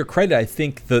mean, to your credit, I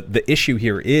think the issue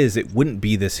here is it wouldn't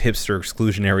be this hipster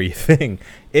exclusionary thing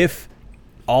if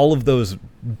all of those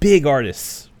big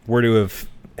artists were to have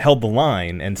held the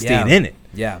line and stayed in it.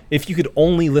 Yeah. If you could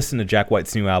only listen to Jack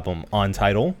White's new album on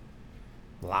Tidal,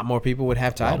 a lot more people would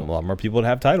have Tidal. A lot more people would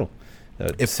have Tidal.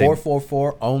 If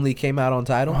 444 only came out on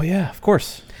Tidal? Oh, yeah, of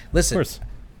course. Listen, of course.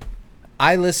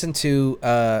 I listened to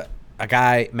a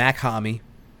guy, Mac Hami,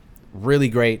 really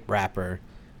great rapper.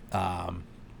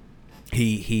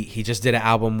 He just did an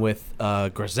album with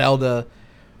Griselda.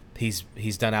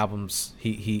 He's done albums.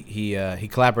 He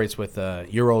collaborates with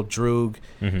Euro Droog.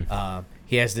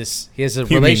 He has a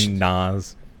relation.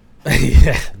 Nas.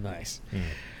 Yeah, nice.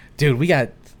 Dude, we got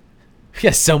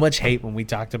so much hate when we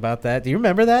talked about that. Do you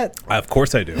remember that? Of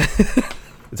course I do.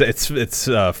 It's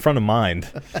front of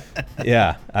mind.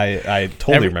 Yeah, I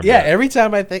totally remember. Yeah, that. Every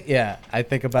time I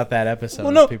think about that episode.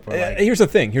 Well, no. People are like, here's the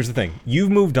thing.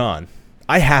 You've moved on.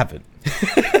 I haven't.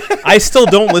 I still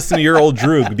don't listen to your old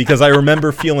Droog because I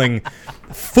remember feeling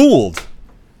fooled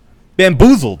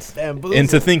bamboozled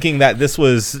into thinking that this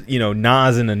was,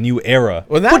 Nas in a new era.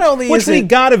 Well, not only which we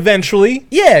got eventually.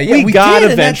 Yeah, we got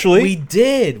eventually. We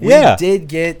did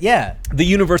get the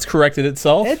universe corrected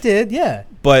itself. It did, yeah.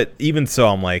 But even so,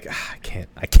 I'm like,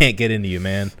 I can't get into you,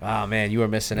 man. Oh man, you were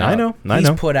missing out. I know. He's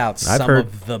put out some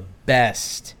of the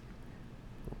best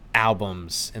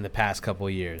albums in the past couple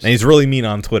of years, and he's really mean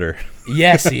on Twitter.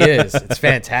 Yes, he is. It's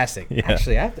fantastic. Yeah.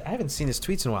 Actually, I haven't seen his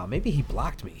tweets in a while. Maybe he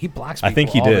blocked me. He blocks people I think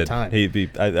he all did. the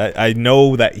time. I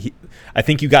know that I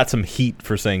think you got some heat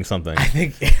for saying something. I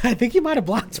think he might have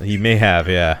blocked me. He may have,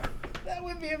 yeah. That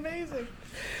would be amazing.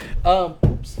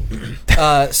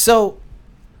 So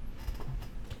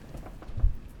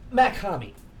Matt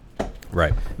Homme.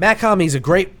 Right. Matt Homme's a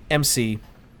great MC.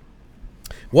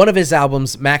 One of his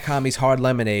albums, Matt Homme's Hard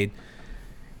Lemonade,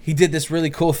 he did this really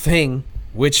cool thing,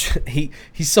 which he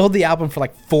sold the album for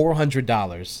like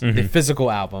 $400, the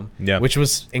physical album, which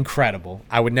was incredible.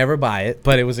 I would never buy it,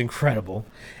 but it was incredible.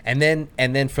 And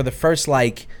then for the first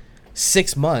like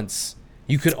 6 months,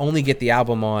 you could only get the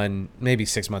album on, maybe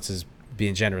 6 months is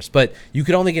being generous, but you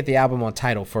could only get the album on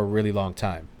Tidal for a really long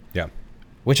time. Yeah.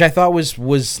 Which I thought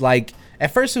was like,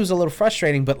 at first it was a little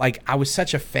frustrating, but like I was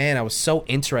such a fan. I was so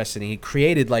interested. And he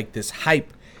created like this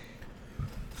hype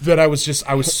that I was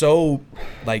so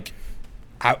like,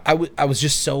 I was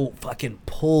just so fucking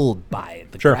pulled by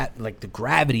it. The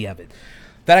gravity of it,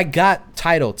 that I got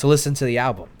Tidal to listen to the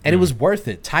album, and it was worth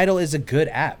it. Tidal is a good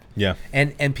app. Yeah.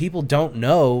 And people don't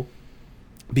know,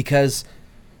 because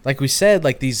like we said,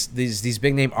 like these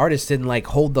big name artists didn't like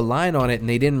hold the line on it, and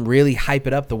they didn't really hype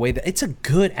it up the way that it's a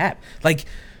good app. Like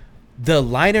the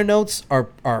liner notes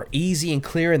are easy and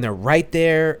clear, and they're right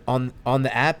there on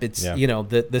the app. It's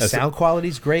the sound quality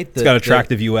is great. It's got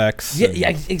attractive UX. Yeah,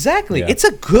 exactly. Yeah. It's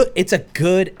a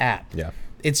good app. Yeah.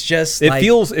 It's just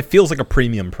it feels like a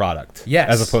premium product. Yes.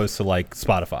 As opposed to like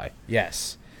Spotify.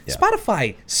 Yes. Yeah.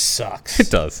 Spotify sucks. It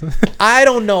does. I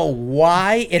don't know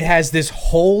why it has this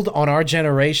hold on our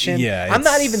generation. Yeah, I'm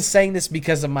not even saying this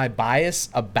because of my bias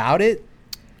about it.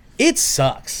 It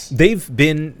sucks. They've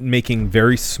been making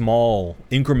very small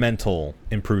incremental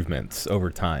improvements over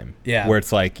time. Yeah. Where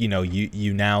it's like,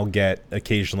 you now get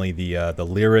occasionally the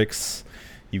lyrics,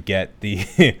 you get the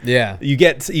you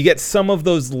get some of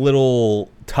those little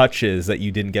touches that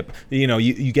you didn't get.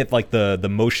 You get like the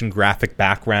motion graphic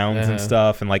backgrounds and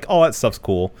stuff, and like all that stuff's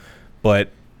cool, but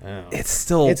it's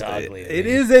ugly.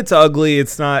 It's ugly.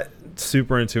 It's not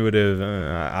super intuitive.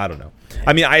 I don't know.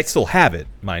 I mean, I still have it,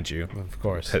 mind you, of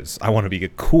course, because I want to be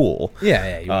cool.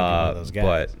 Yeah, you want to be one of those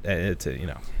guys. But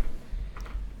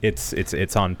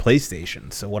it's on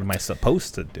PlayStation. So what am I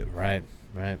supposed to do? Right.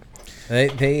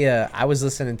 They I was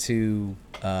listening to.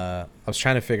 I was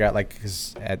trying to figure out, like,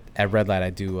 because at Red Light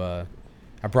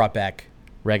I brought back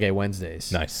Reggae Wednesdays.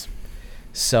 Nice.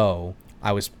 So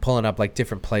I was pulling up like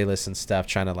different playlists and stuff,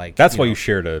 trying to like. That's why you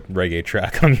shared a reggae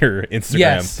track on your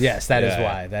Instagram. Yes, that is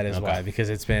why. That is why, because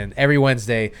it's been every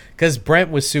Wednesday. Because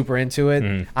Brent was super into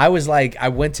it. I was like, I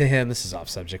went to him. This is off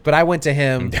subject, but I went to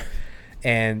him,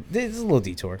 and this is a little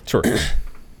detour. Sure.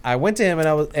 I went to him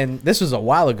and this was a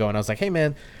while ago, and I was like, hey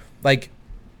man, like,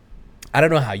 I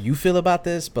don't know how you feel about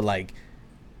this, but like,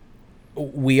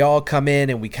 we all come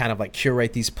in and we kind of like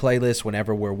curate these playlists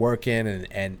whenever we're working,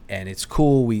 and it's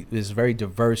cool. There's a very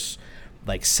diverse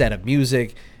like set of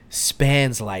music,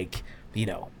 spans like,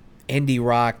 indie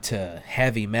rock to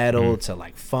heavy metal to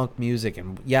like funk music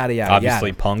and yada yada.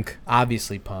 Obviously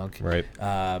punk.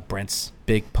 Right. Brent's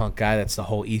big punk guy. That's the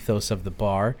whole ethos of the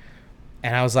bar.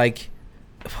 And I was like,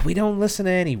 we don't listen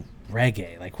to any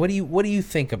reggae. Like, what do you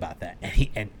think about that? And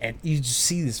he and you just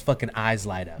see his fucking eyes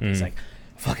light up. He's like,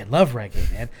 I fucking love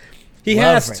reggae, man. He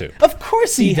has to. Of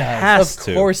course he does.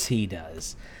 Of course he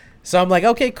does. So I'm like,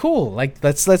 okay, cool. Like,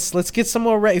 let's get some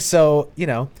more reggae. So,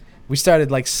 we started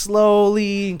like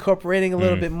slowly incorporating a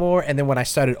little bit more, and then when I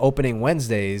started opening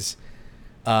Wednesdays,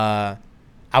 I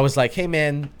was like, hey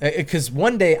man, because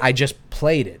one day I just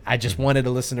played it. I just wanted to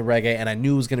listen to reggae, and I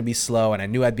knew it was going to be slow, and I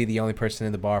knew I'd be the only person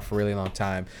in the bar for a really long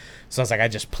time. So I was like, I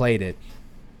just played it.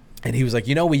 And he was like,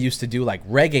 we used to do like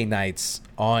reggae nights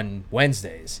on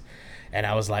Wednesdays. And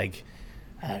I was like,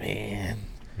 I mean,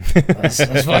 let's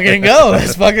fucking go.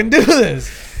 Let's fucking do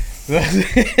this.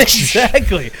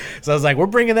 Exactly. So I was like, we're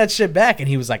bringing that shit back. And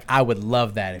he was like, I would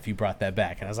love that if you brought that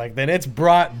back. And I was like, then it's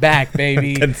brought back,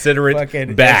 baby. Consider it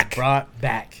fucking back. It's brought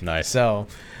back. Nice. So,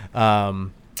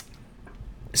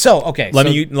 okay. Let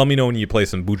me know when you play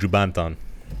some Buju Banton.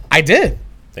 I did.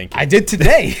 Thank you. I did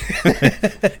today.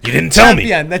 You didn't tell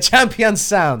me. The champion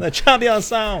sound. The champion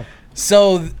sound.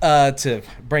 So, to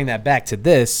bring that back to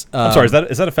this, I'm sorry.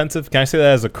 Is that offensive? Can I say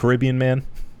that as a Caribbean man?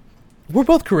 We're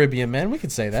both Caribbean, man. We can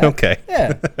say that. Okay.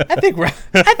 Yeah. I think we're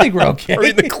okay. Are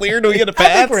we in the clear? Do we get a pass?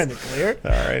 I think we're in the clear.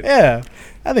 All right. Yeah.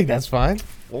 I think that's fine.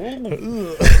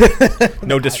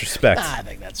 No disrespect. Nah, I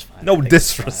think that's fine. No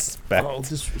disrespect. Oh,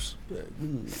 disrespect.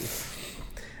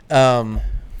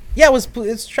 Yeah,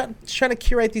 it's trying to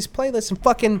curate these playlists and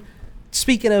fucking.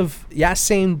 Speaking of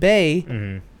Yasin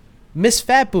Bey, Miss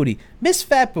Fat Booty.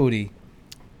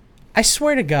 I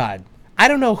swear to God, I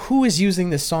don't know who is using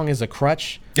this song as a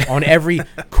crutch on every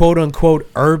quote unquote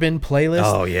urban playlist.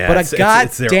 Oh yeah, but it's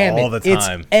there damn all it, the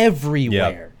time. It's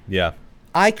everywhere. Yeah.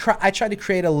 I tried to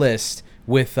create a list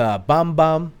with Bum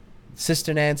Bum,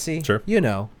 Sister Nancy. Sure. You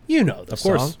know the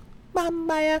song. Course. Bum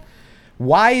Baya.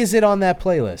 Why is it on that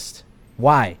playlist?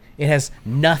 Why? It has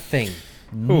nothing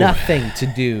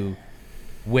to do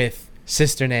with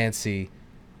Sister Nancy,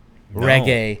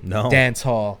 reggae, dance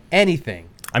hall, anything.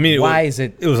 I mean, why is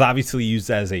it? It was obviously used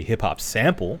as a hip hop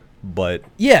sample, but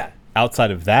yeah,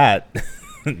 outside of that,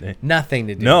 nothing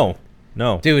to do.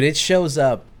 No, dude, it shows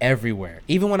up everywhere.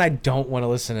 Even when I don't want to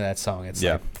listen to that song, it's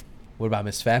like, what about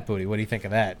Miss Fat Booty? What do you think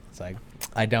of that? It's like,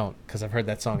 I don't, because I've heard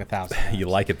that song 1,000 times. You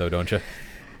like it though, don't you?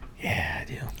 Yeah, I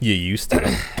do. You used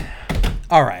to.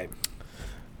 All right.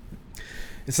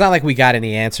 It's not like we got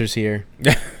any answers here.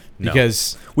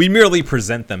 Because we merely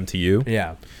present them to you.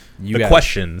 Yeah. The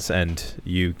questions, and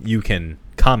you can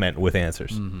comment with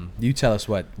answers. Mm-hmm. You tell us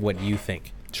what you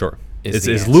think. Sure.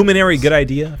 Is Luminary a good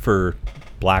idea for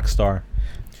Blackstar?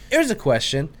 Here's a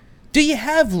question. Do you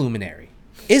have Luminary?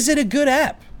 Is it a good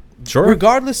app? Sure.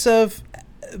 Regardless of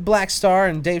Blackstar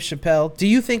and Dave Chappelle, do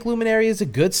you think Luminary is a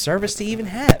good service to even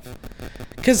have?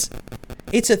 Because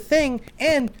it's a thing,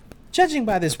 and judging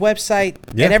by this website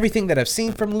and everything that I've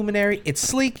seen from Luminary, it's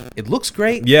sleek. It looks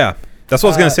great. Yeah. That's what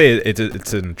I was going to say.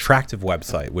 It's an attractive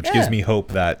website, which gives me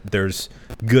hope that there's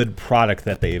good product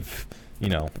that they've,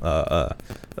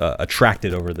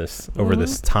 attracted over this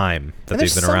time that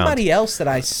they've been around. Somebody else that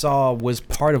I saw was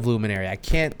part of Luminary. I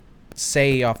can't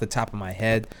say off the top of my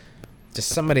head. Just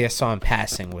somebody I saw in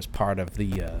passing was part of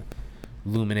the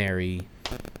Luminary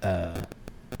I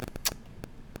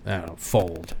don't know,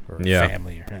 fold or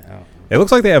family. Or, I don't know. It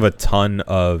looks like they have a ton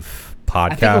of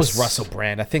podcasts. I think it was Russell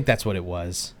Brand. I think that's what it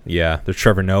was. Yeah, there's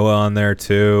Trevor Noah on there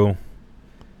too.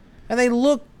 And it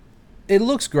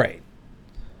looks great.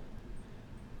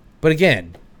 But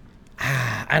again,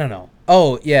 I don't know.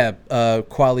 Oh, yeah,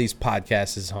 Quali's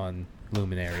podcast is on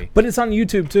Luminary. But it's on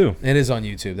YouTube too. It is on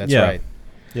YouTube. That's right.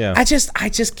 Yeah. I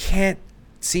just can't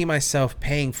see myself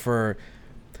paying for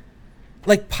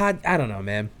I don't know,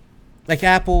 man. Like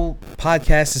Apple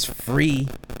Podcast is free,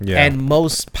 and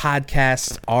most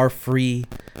podcasts are free.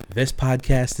 This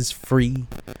podcast is free.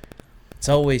 It's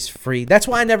always free. That's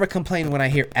why I never complain when I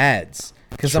hear ads,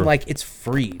 because I'm like, it's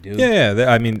free, dude. Yeah.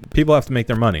 I mean, people have to make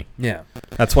their money. Yeah.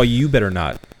 That's why you better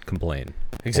not complain.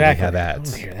 Exactly. When we have I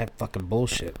ads. don't hear that fucking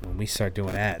bullshit when we start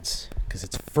doing ads, because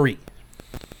it's free.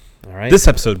 All right. This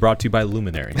episode brought to you by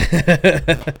Luminary.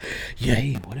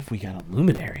 Yay! What if we got a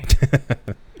Luminary?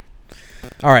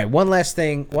 All right, one last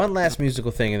musical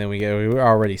thing, and then we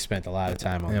already spent a lot of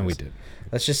time on this. Yeah, we did.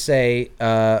 Let's just say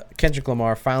Kendrick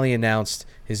Lamar finally announced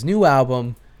his new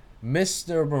album,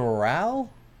 Mr.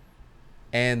 Morale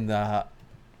and the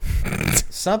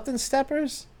Something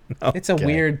Steppers. Okay. It's a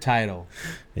weird title.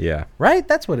 Yeah. Right?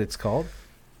 That's what it's called.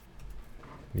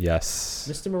 Yes.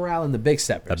 Mr. Morale and the Big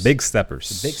Steppers. The Big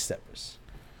Steppers. The Big Steppers.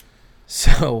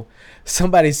 So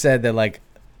somebody said that, like,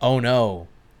 oh no,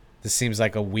 this seems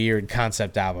like a weird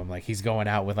concept album. Like, he's going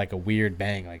out with like a weird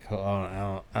bang. Like,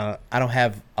 I don't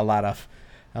have a lot of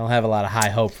high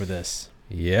hope for this.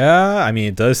 Yeah, I mean,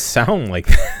 it does sound like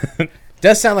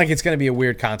does sound like it's going to be a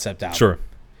weird concept album. Sure.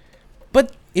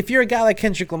 But if you're a guy like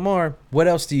Kendrick Lamar, what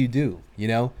else do you do? You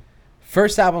know,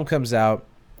 first album comes out,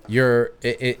 you're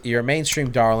a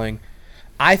mainstream darling.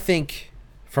 I think,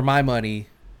 for my money,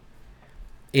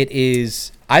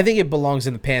 I think it belongs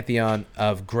in the pantheon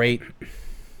of great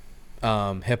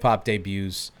hip hop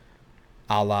debuts,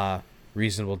 a la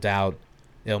Reasonable Doubt,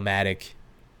 Illmatic,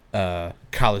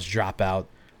 College Dropout.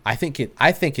 I think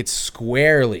it's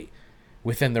squarely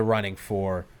within the running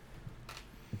for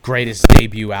greatest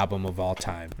debut album of all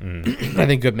time. I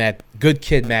think Good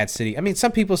Kid, Mad City. I mean,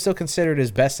 some people still consider it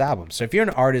his best album. So if you're an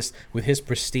artist with his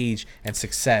prestige and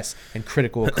success and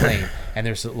critical acclaim, and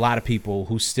there's a lot of people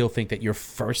who still think that your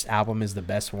first album is the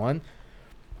best one,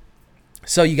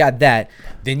 so you got that.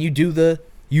 Then you do the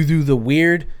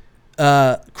weird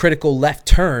critical left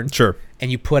turn, sure, and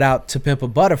you put out To Pimp a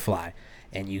Butterfly,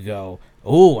 and you go,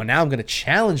 oh, and now I'm going to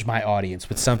challenge my audience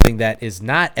with something that is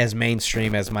not as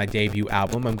mainstream as my debut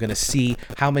album. I'm going to see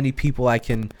how many people I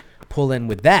can pull in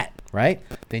with that, right?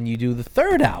 Then you do the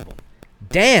third album,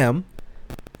 Damn.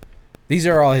 These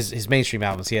are all his mainstream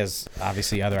albums. He has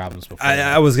obviously other albums before.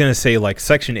 I was gonna say like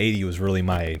Section 80 was really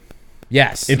my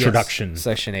introduction. Yes,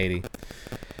 Section 80.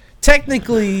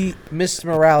 Technically, Mr.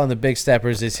 Morale and the Big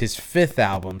Steppers is his 5th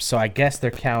album, so I guess they're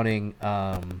counting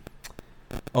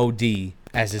OD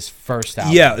as his first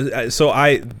album. Yeah, so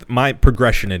my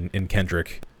progression in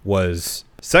Kendrick was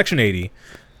Section 80.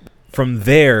 From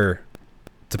there,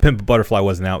 To Pimp a Butterfly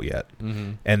wasn't out yet.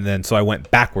 Mm-hmm. And then so I went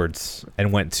backwards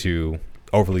and went to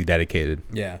Overly Dedicated.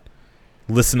 Yeah.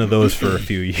 Listen to those for a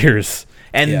few years.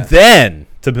 And then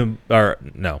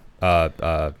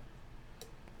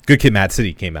Good Kid, Mad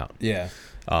City came out. Yeah.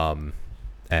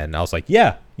 And I was like,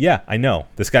 yeah, I know.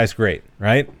 This guy's great,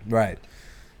 right? Right.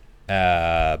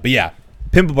 But yeah,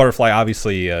 Pimp a Butterfly,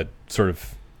 obviously, sort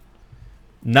of,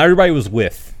 not everybody was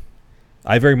with.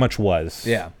 I very much was.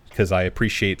 Yeah. Because I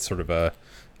appreciate sort of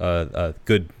a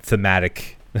good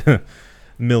thematic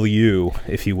milieu,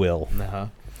 if you will. Uh-huh.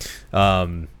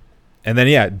 And then,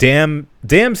 yeah, Damn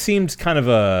seemed kind of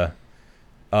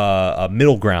a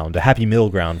middle ground, a happy middle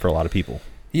ground for a lot of people.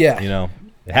 Yeah. You know,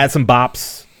 it had some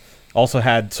bops, also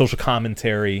had social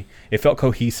commentary. It felt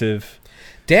cohesive.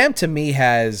 Damn, to me,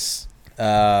 has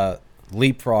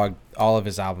leapfrogged all of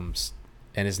his albums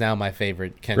and is now my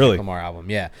favorite Kendrick Lamar album.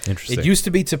 Yeah. Interesting. It used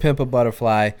to be To Pimp a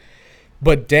Butterfly,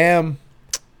 but Damn,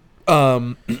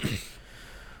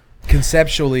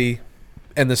 conceptually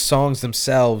and the songs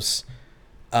themselves,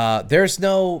 there's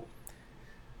no...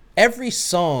 Every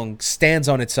song stands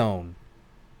on its own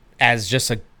as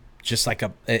they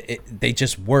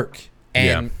just work.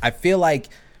 And I feel like,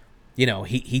 you know,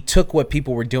 he took what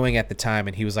people were doing at the time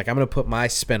and he was like, I'm going to put my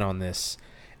spin on this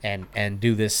and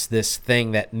do this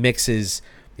thing that mixes,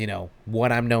 you know,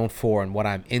 what I'm known for and what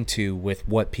I'm into with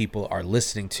what people are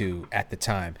listening to at the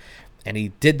time. And he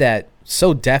did that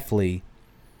so deftly.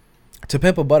 To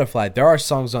Pimp a Butterfly, there are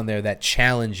songs on there that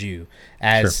challenge you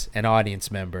as an audience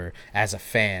member, as a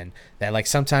fan, that like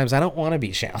sometimes I don't want to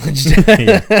be challenged.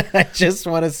 I just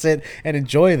want to sit and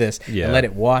enjoy this and let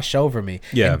it wash over me.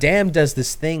 Yeah. And Damn does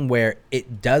this thing where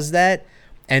it does that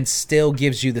and still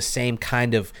gives you the same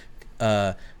kind of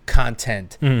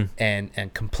content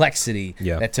and complexity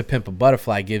that To Pimp a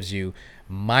Butterfly gives you,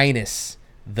 minus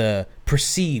the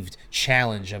perceived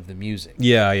challenge of the music.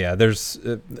 Yeah. There's,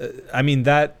 I mean,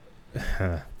 that...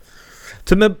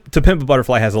 To Pimp a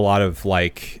Butterfly has a lot of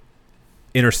like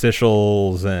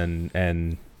interstitials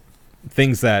and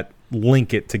things that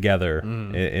link it together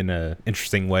in a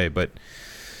interesting way, but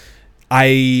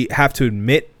I have to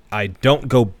admit I don't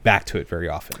go back to it very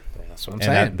often. That's what I'm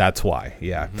saying. That's why.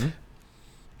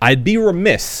 I'd be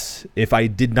remiss if I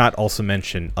did not also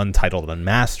mention Untitled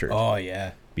Unmastered. Oh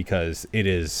yeah, because it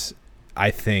is,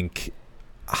 I think,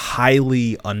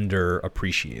 highly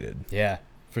underappreciated. Yeah.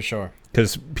 For sure.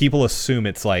 Because people assume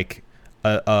it's like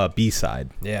a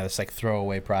B-side. Yeah, it's like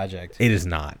throwaway project. It is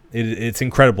not. It's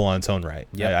incredible on its own right.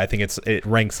 Yep. I think it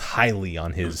ranks highly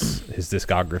on his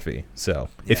discography. So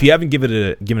if you haven't given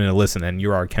it a listen and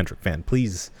you're a Kendrick fan,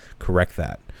 please correct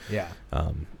that. Yeah.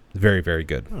 Very, very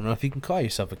good. I don't know if you can call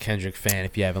yourself a Kendrick fan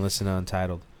if you haven't listened to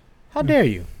Untitled. How dare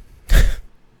you?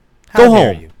 Go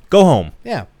home. Go home.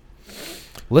 Yeah.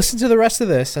 Listen to the rest of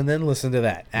this and then listen to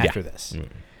that after this.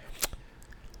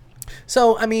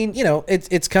 So, I mean, you know,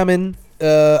 it's coming.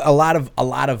 A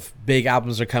lot of big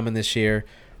albums are coming this year.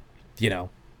 You know,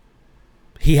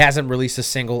 he hasn't released a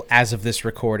single as of this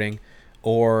recording,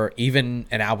 or even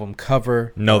an album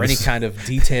cover, or any kind of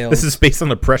details. This is based on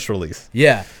a press release.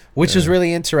 Yeah, which is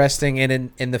really interesting,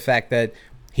 and in the fact that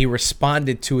he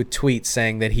responded to a tweet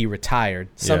saying that he retired.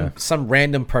 Some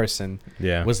random person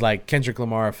was like, Kendrick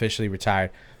Lamar officially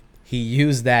retired. He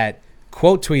used that,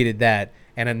 quote tweeted that,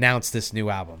 and announced this new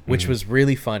album, which was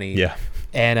really funny. Yeah.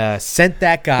 And sent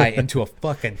that guy into a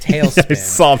fucking tailspin. I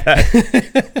saw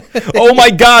that. Oh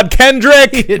my God,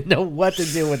 Kendrick! He didn't know what to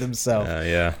do with himself.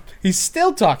 Yeah. He's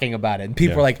still talking about it. And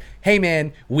people are like, hey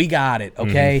man, we got it,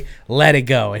 okay? Let it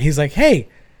go. And he's like, hey,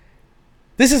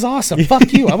 this is awesome.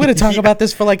 Fuck you. I'm going to talk about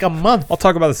this for like a month. I'll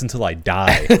talk about this until I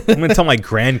die. I'm going to tell my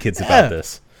grandkids about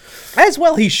this. As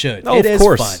well he should. Oh, it is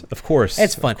fun. Of course.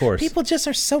 It's fun. Of course. People just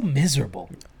are so miserable.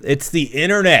 It's the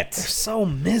internet. They're so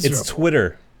miserable. It's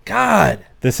Twitter. God.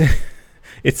 It's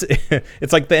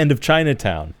like the end of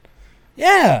Chinatown.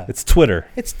 Yeah. It's Twitter.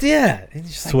 It's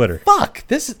just like, Twitter. Fuck.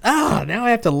 This is now I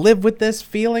have to live with this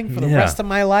feeling for the rest of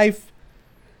my life.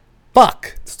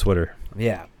 Fuck. It's Twitter.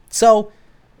 Yeah. So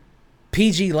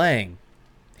PG Lang,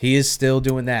 he is still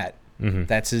doing that. Mm-hmm.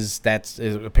 That's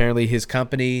apparently his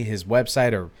company, his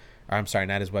website, or Or I'm sorry,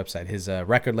 not his website, his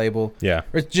record label. Yeah.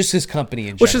 Or just his company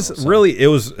in Which general. is really, it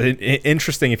was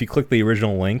interesting if you click the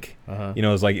original link. You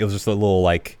know, it was just a little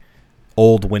like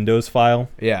old Windows file.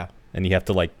 Yeah. And you have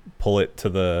to like pull it to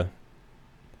the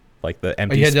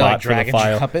empty you had spot to, like, for the drag and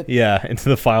file. drop it? Yeah, into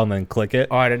the file and then click it.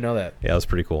 Oh, I didn't know that. Yeah, it was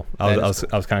pretty cool. I was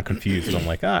kind of confused. I'm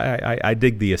like, I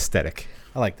dig the aesthetic.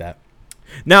 I like that.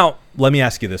 Now, let me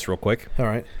ask you this real quick. All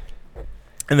right.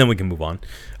 And then we can move on.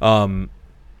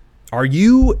 Are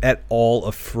you at all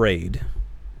afraid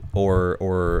or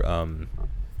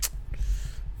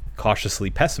cautiously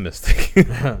pessimistic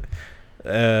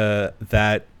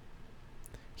that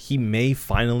he may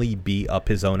finally be up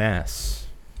his own ass?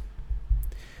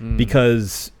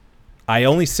 Because I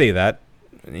only say that,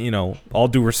 you know, all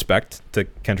due respect to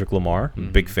Kendrick Lamar,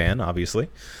 big fan, obviously.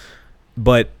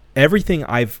 But everything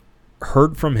I've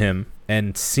heard from him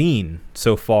and seen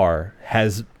so far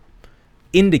has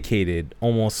indicated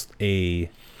almost a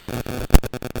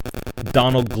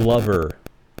Donald Glover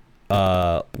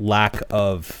lack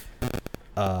of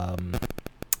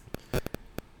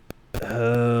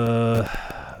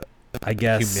I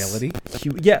guess humility.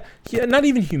 Yeah, not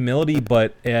even humility,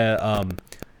 but I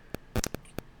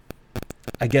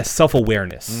guess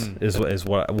self-awareness is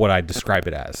what I describe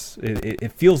it as.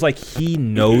 It feels like he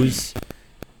knows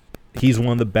he's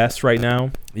one of the best right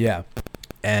now. Yeah,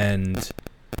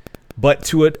 but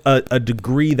to a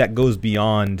degree that goes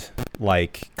beyond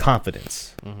like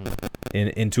confidence,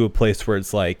 into a place where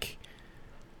it's like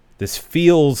this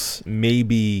feels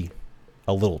maybe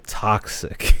a little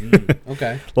toxic.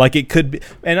 Okay. Like it could be,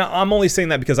 and I'm only saying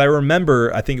that because I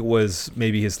remember, I think it was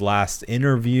maybe his last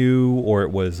interview, or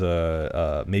it was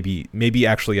maybe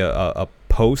actually a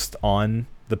post on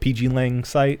the PG Lang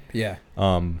site. Yeah.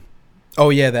 Oh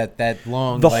yeah, that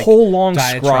long, the like, whole long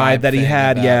diatribe scribe that he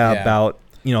had, about,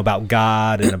 about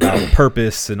God and about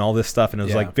purpose and all this stuff, and it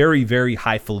was Yeah. like very, very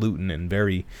highfalutin and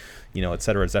very, et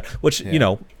cetera, et cetera. Which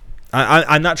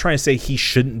I'm not trying to say he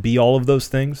shouldn't be all of those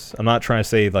things. I'm not trying to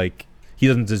say like he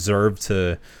doesn't deserve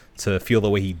to feel the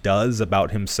way he does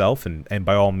about himself, and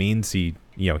by all means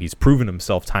he's proven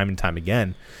himself time and time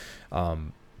again.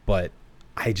 But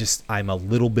I'm a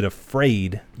little bit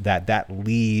afraid that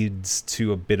leads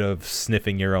to a bit of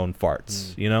sniffing your own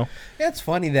farts. Yeah, it's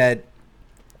funny that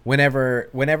whenever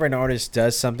an artist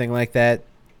does something like that,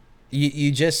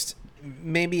 you just,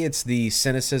 maybe it's the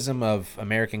cynicism of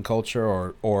American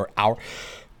culture or our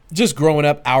just growing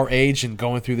up our age and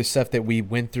going through the stuff that we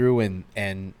went through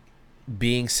and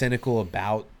being cynical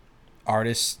about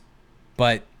artists.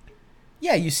 But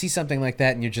yeah, you see something like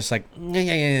that and you're just like,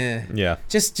 Yeah.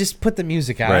 Just put the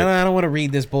music out. Right. I don't want to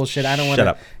read this bullshit. I don't want to.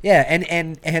 Shut up. Yeah,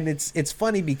 and it's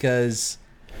funny because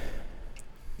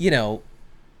you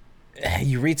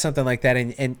read something like that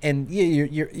and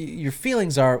your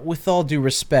feelings are, with all due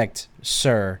respect,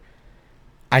 sir,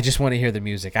 I just want to hear the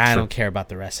music. I don't care about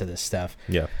the rest of this stuff.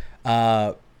 Yeah.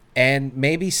 And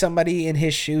maybe somebody in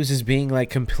his shoes is being like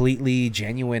completely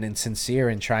genuine and sincere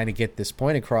and trying to get this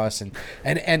point across. And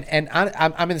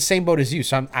I'm in the same boat as you.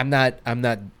 So I'm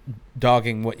not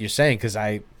dogging what you're saying, because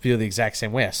I feel the exact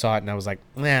same way. I saw it and I was like,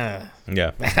 nah,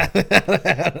 Yeah.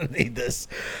 I don't need this.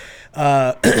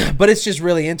 But it's just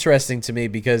really interesting to me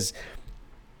because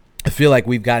I feel like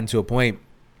we've gotten to a point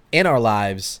in our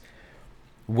lives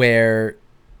where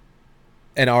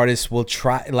an artist will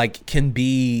can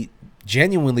be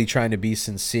genuinely trying to be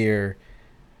sincere,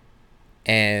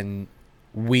 and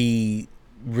we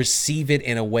receive it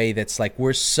in a way that's like,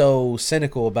 we're so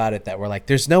cynical about it that we're like,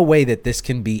 there's no way that this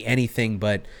can be anything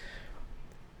but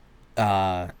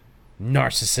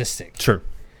narcissistic. Sure.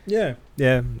 Yeah.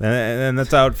 Yeah. And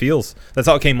that's how it feels. That's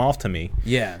how it came off to me.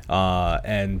 Yeah.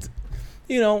 And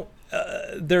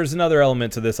there's another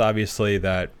element to this, obviously,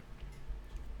 that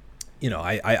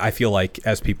I feel like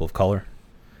as people of color,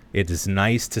 it is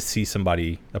nice to see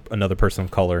somebody, another person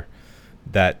of color,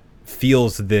 that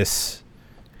feels this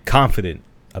confident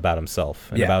about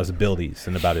himself and about his abilities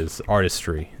and about his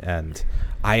artistry. And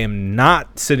I am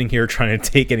not sitting here trying to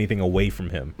take anything away from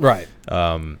him. Right.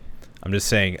 I'm just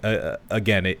saying,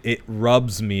 again, it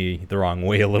rubs me the wrong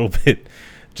way a little bit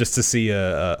just to see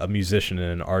a musician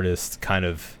and an artist kind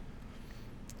of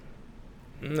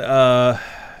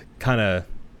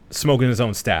smoking his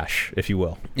own stash, if you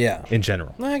will. Yeah. In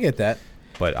general. I get that.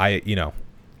 But I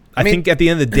think at the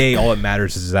end of the day, all that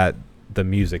matters is that the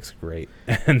music's great.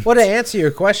 Well, to answer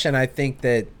your question, I think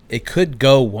that it could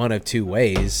go one of two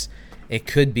ways. It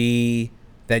could be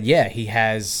that, he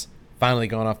has finally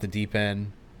gone off the deep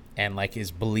end and like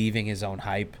is believing his own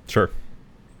hype. Sure.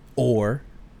 Or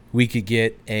we could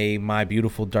get a My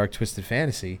Beautiful Dark Twisted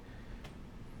Fantasy,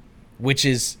 which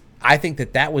is I think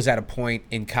that was at a point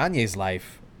in Kanye's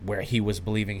life where he was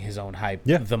believing his own hype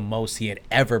the most he had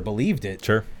ever believed it.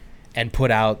 Sure. And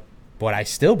put out what I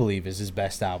still believe is his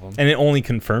best album. And it only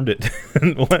confirmed it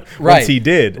once he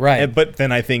did. Right. But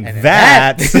then I think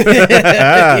that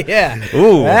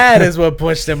Ooh. That is what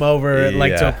pushed him over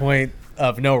to a point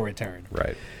of no return.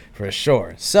 Right. For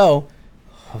sure. So,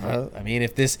 I mean,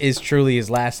 if this is truly his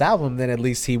last album, then at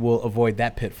least he will avoid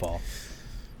that pitfall.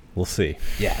 We'll see.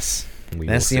 Yes.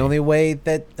 That's the only way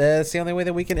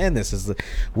that we can end this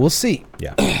we'll see.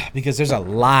 Yeah. Because there's a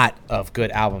lot of good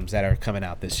albums that are coming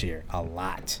out this year. A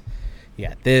lot. You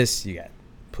got this. You got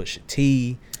Pusha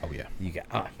T. Oh yeah. You got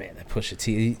that Pusha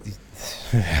T.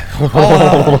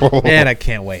 Oh man, I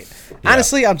can't wait. Yeah.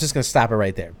 Honestly, I'm just gonna stop it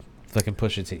right there. Fucking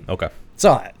Pusha T. Okay. That's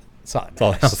all that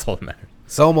matters. That's all that matters.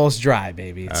 It's almost dry,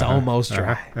 baby. It's almost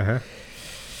dry.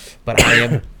 But I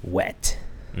am wet.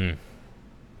 Mm.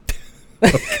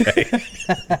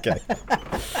 Okay.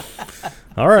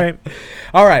 All right.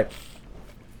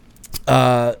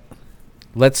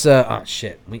 Let's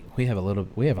shit. We have a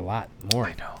lot more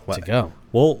to go.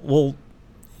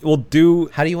 We'll do.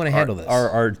 How do you want to handle this?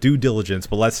 Our due diligence,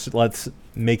 but let's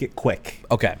make it quick.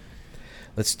 Okay.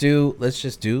 Let's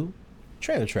just do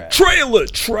trailer trash. Trailer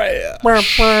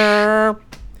trash.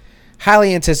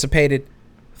 Highly anticipated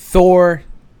Thor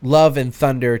Love and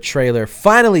Thunder trailer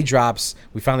finally drops.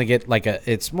 We finally get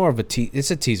it's more of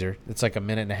it's a teaser. It's like a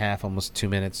minute and a half, almost 2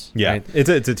 minutes. Yeah, right? it's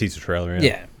a teaser trailer.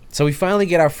 Yeah. So we finally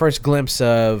get our first glimpse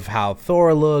of how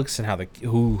Thor looks and how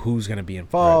who's going to be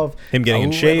involved. Right. Him getting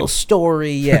in shape. Little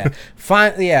story. Yeah.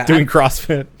 Doing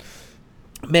CrossFit.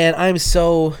 Man, I'm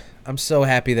so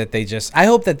happy that I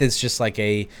hope that this just like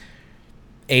a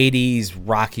 80s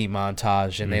Rocky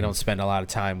montage and they don't spend a lot of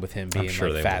time with him being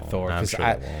Fat Thor. Because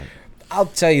I'll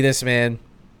tell you this, man.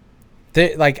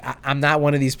 I'm not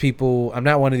one of these people. I'm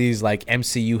not one of these like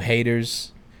MCU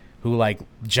haters who like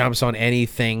jumps on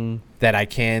anything that I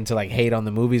can to like hate on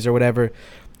the movies or whatever.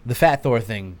 The Fat Thor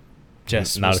thing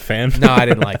just not a fan. No, I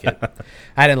didn't like it.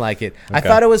 Okay. I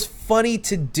thought it was funny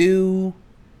to do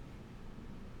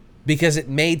because it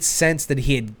made sense that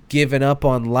he had given up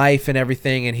on life and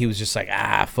everything, and he was just like,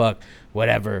 fuck,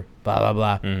 whatever, blah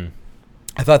blah blah.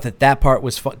 I thought that part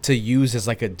was fun to use as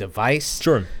like a device.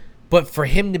 Sure. But for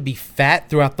him to be fat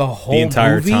throughout the whole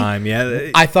entire movie, time,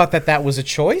 yeah. I thought that was a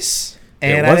choice,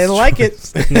 and I didn't like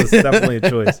it. It was definitely a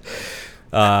choice.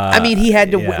 I mean, he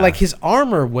had to like his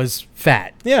armor was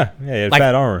fat. Yeah, he had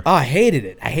fat armor. Oh, I hated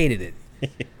it.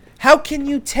 How can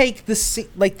you take the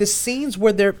scenes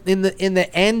where they're in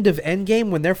the end of Endgame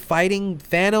when they're fighting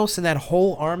Thanos and that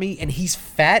whole army and he's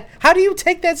fat? How do you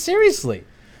take that seriously?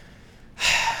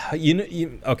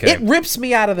 Okay. It rips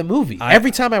me out of the movie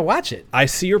every time I watch it. I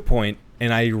see your point,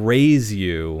 and I raise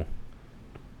you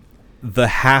the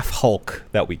half Hulk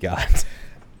that we got.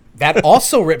 That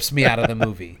also rips me out of the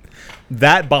movie.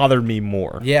 That bothered me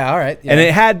more. Yeah, all right. Yeah. And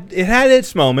it had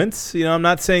its moments. I'm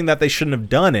not saying that they shouldn't have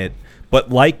done it,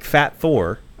 but like Fat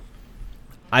Thor,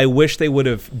 I wish they would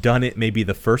have done it maybe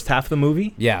the first half of the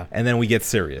movie. Yeah. And then we get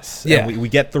serious. Yeah. And we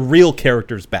get the real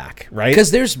characters back, right?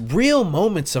 Because there's real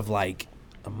moments of like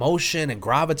emotion and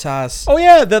gravitas. Oh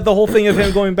yeah, the whole thing of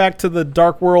him going back to the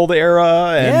Dark World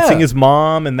era and seeing his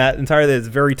mom and that entire is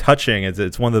very touching.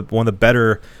 It's one of the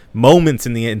better moments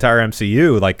in the entire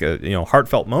MCU, like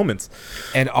heartfelt moments.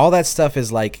 And all that stuff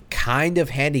is like kind of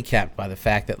handicapped by the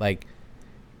fact that like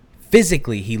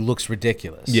physically he looks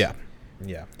ridiculous. Yeah.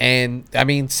 Yeah. And I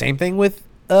mean, same thing with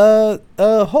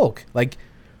Hulk.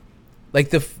 Like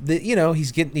the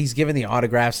he's giving the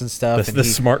autographs and stuff. The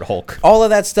smart Hulk. All of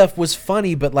that stuff was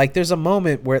funny, but like there's a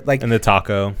moment where like and the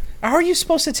taco. How are you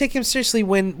supposed to take him seriously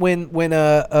when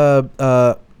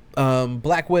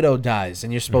Black Widow dies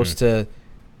and you're supposed to?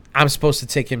 I'm supposed to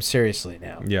take him seriously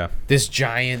now. Yeah. This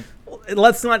giant.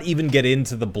 Let's not even get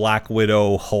into the Black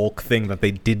Widow Hulk thing that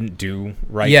they didn't do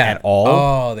at all.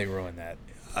 Oh, they ruined that.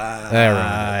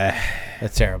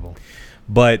 That's terrible.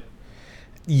 But.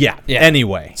 Yeah.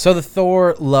 Anyway, so the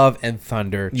Thor Love and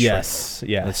Thunder trailer.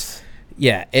 Yes.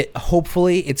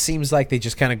 Hopefully it seems like they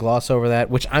just kind of gloss over that,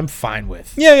 which I'm fine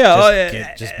with.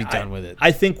 Just be done with it.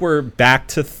 I think we're back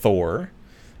to Thor,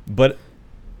 but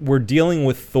we're dealing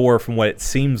with Thor from what it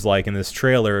seems like in this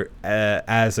trailer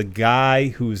as a guy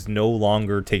who's no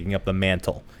longer taking up the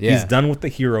mantle. Yeah. He's done with the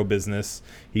hero business.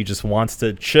 He just wants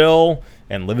to chill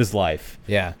and live his life.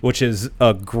 Yeah, which is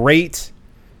a great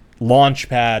launch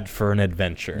pad for an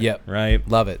adventure. Yep. Right?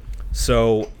 Love it.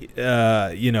 So,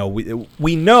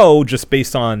 we know just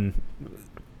based on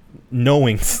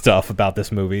knowing stuff about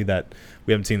this movie that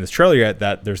we haven't seen this trailer yet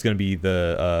that there's going to be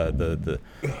the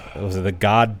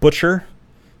God Butcher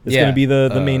is going to be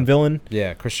the main villain.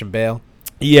 Yeah, Christian Bale.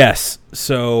 Yes.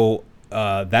 So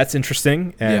that's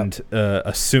interesting. And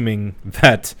assuming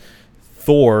that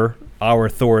our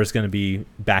Thor is going to be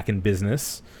back in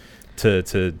business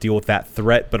to deal with that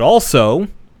threat. But also,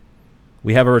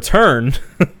 we have a return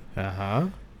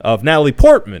of Natalie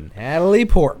Portman. Natalie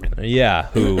Portman. Yeah,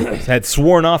 who had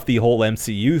sworn off the whole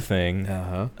MCU thing.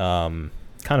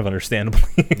 Kind of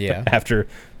understandably. Yeah. After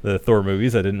the Thor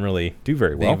movies, that didn't really do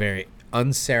very well. They very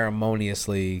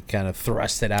unceremoniously kind of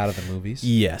thrust it out of the movies.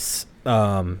 Yes.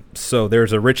 So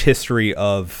there's a rich history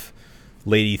of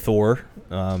Lady Thor,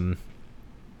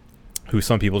 who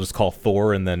some people just call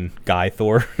Thor and then Guy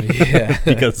Thor. Yeah.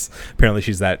 Because apparently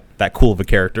she's that cool of a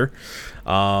character.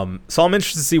 So I'm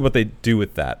interested to see what they do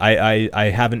with that.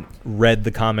 I haven't read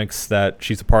the comics that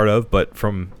she's a part of, but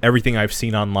from everything I've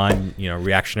seen online,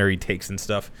 reactionary takes and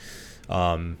stuff,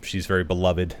 she's very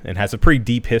beloved and has a pretty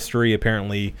deep history.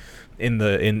 Apparently,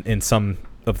 in some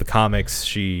of the comics,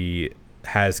 she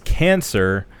has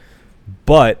cancer,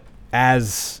 but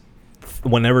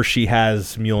whenever she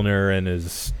has Mjolnir and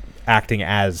is acting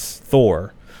as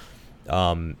Thor,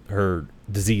 her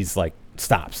disease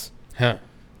stops. Huh.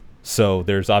 So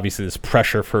there's obviously this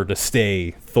pressure for her to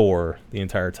stay Thor the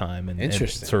entire time, and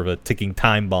Interesting. Sort of a ticking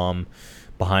time bomb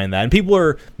behind that. And people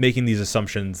are making these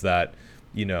assumptions that,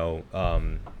 I know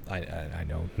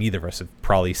neither of us have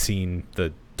probably seen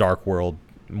the Dark World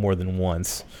more than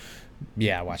once.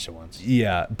 Yeah, I watched it once.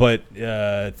 Yeah, but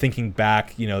thinking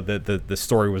back, the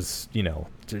story was,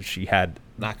 she had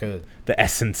not good. The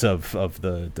essence of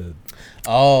the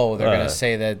they're gonna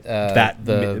say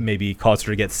that maybe caused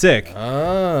her to get sick. Oh,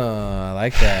 I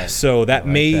like that. So that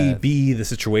may be the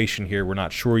situation here. We're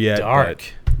not sure yet. Dark.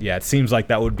 But yeah, it seems like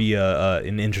that would be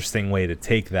an interesting way to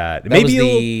take that. Maybe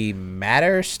was the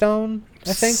Matter Stone,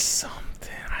 I think.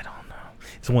 Something, I don't know.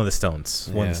 It's one of the stones.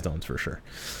 One of the stones for sure.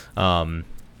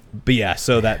 But yeah,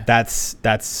 so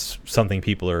that's something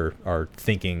people are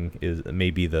thinking is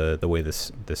maybe the way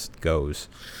this goes.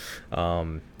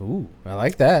 Ooh, I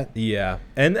like that. Yeah,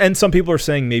 and some people are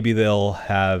saying maybe they'll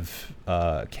have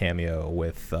a cameo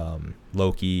with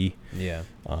Loki. Yeah.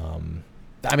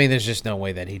 I mean, there's just no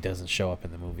way that he doesn't show up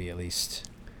in the movie. At least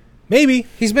maybe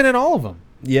he's been in all of them.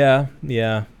 Yeah.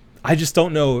 I just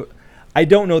don't know. I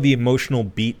don't know the emotional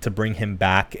beat to bring him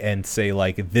back and say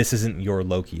this isn't your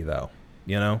Loki though.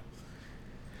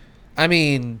 I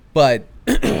mean, but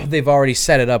they've already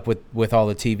set it up with all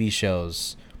the TV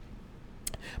shows.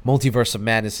 Multiverse of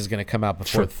Madness is going to come out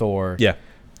before Thor. Yeah.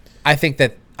 I think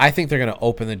they're going to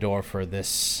open the door for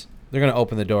this. They're going to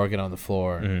open the door, get on the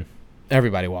floor. Mm-hmm.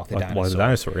 Everybody walk the dinosaur. Walk the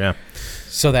dinosaur, yeah.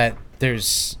 So that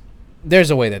there's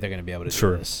a way that they're going to be able to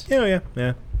do this.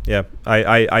 Yeah.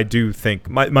 I do think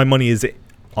my money is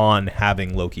on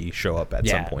having Loki show up at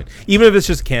some point. Even if it's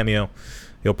just a cameo,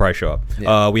 he'll probably show up.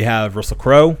 Yeah. We have Russell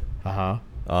Crowe.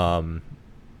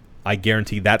 I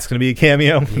guarantee that's going to be a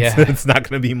cameo. Yeah. It's not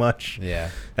going to be much.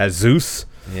 Yeah. As Zeus.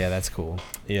 Yeah, that's cool.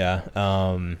 Yeah.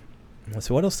 Let's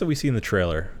see. What else did we see in the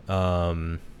trailer?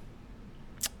 The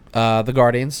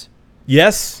Guardians.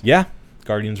 Yes. Yeah.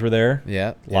 Guardians were there.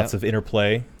 Yeah. Lots of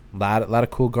interplay. A lot of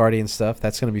cool Guardian stuff.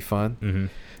 That's going to be fun. Mm-hmm.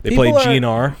 They played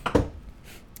GNR.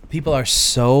 People are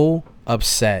so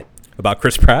upset. About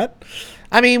Chris Pratt?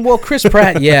 I mean, well, Chris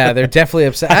Pratt, yeah, they're definitely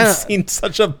upset. I've seen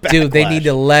such a backlash. Dude, they need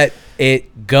to let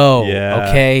it go,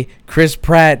 okay? Chris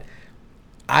Pratt,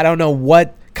 I don't know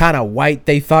what kind of white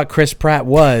they thought Chris Pratt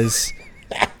was,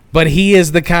 but he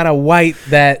is the kind of white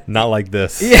that... Not like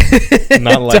this. Yeah.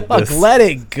 Not like this. Let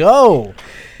it go.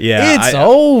 Yeah. It's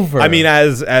over. I mean,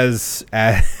 as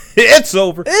it's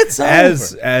over. It's over.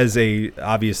 As a,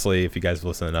 obviously, if you guys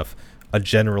listen enough, a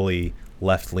generally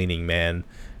left-leaning man,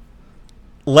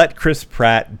 let Chris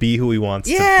Pratt be who he wants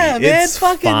to be. Yeah, man, it's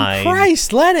fucking fine.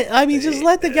 Christ, let it. I mean, just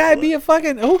let the guy be a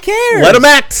fucking. Who cares? Let him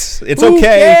act. It's who okay. Who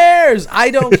cares? I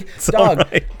don't. Dog.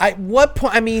 Right. At what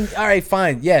point? I mean, all right,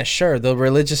 fine. Yeah, sure. The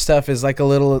religious stuff is like a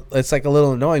little. It's like a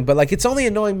little annoying, but like it's only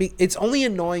annoying. It's only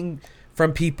annoying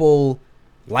from people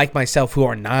like myself who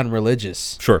are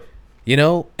non-religious. Sure.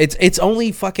 It's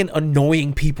only fucking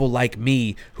annoying people like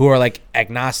me who are like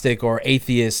agnostic or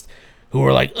atheist. Who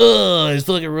are like, it's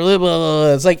fucking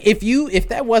religious. It's like if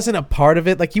that wasn't a part of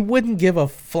it, like you wouldn't give a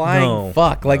flying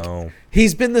fuck. Like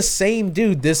he's been the same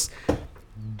dude, this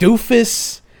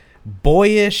doofus,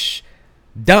 boyish,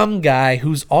 dumb guy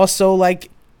who's also like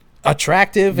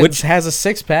attractive and has a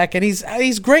six-pack, and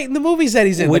he's great in the movies that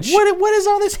he's in. What is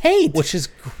all this hate? Which is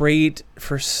great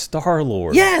for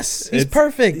Star-Lord. Yes, he's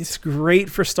perfect. It's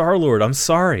great for Star-Lord. I'm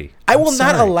sorry. I will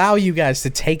not allow you guys to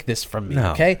take this from me,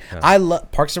 okay? No. I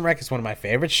love Parks and Rec is one of my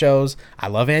favorite shows. I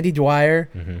love Andy Dwyer,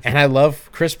 and I love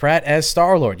Chris Pratt as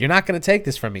Star-Lord. You're not going to take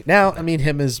this from me. Now, I mean,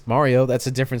 him as Mario, that's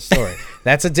a different story.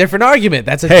 That's a different argument.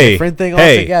 That's a different thing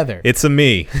altogether. It's a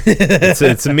me.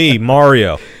 it's a me,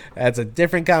 Mario. That's a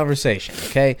different conversation,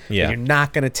 okay? Yeah. But you're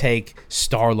not going to take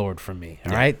Star-Lord from me,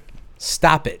 all right?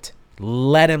 Stop it.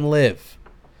 Let him live.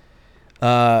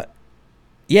 Yeah,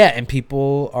 and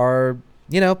people are,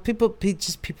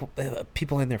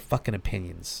 people in their fucking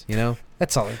opinions,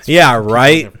 That's all. It's yeah,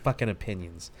 right? Their fucking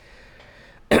opinions.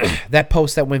 That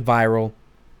post that went viral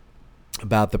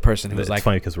about the person who was it's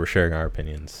funny because we're sharing our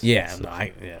opinions. Yeah, so.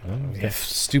 We have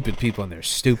stupid people and their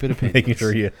stupid opinions.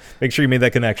 Make sure you made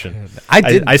that connection.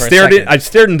 I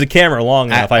stared into camera long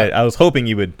enough. I was hoping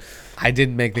you would. I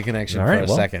didn't make the connection for a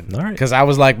second. All right. Because I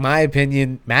was like, my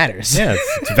opinion matters. Yeah,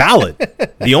 it's valid.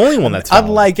 The only one that's valid.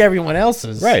 Unlike everyone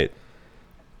else's. Right.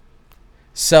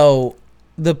 So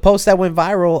the post that went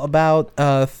viral about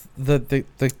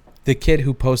the kid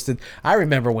who posted, I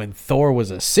remember when Thor was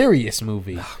a serious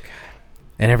movie. Oh, God.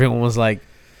 And everyone was like,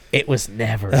 it was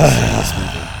never a serious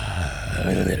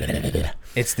movie.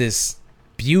 It's this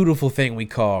beautiful thing we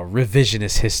call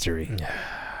revisionist history,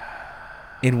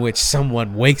 in which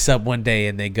someone wakes up one day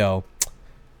and they go,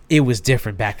 it was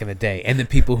different back in the day. And the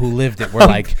people who lived it were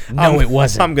like, no, it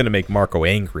wasn't. I'm going to make Marco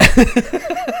angry.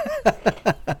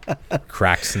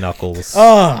 Cracks knuckles.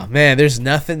 Oh, man, there's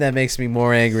nothing that makes me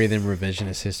more angry than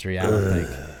revisionist history, I don't think.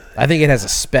 I think it has a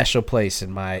special place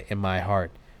in my heart.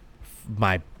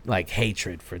 My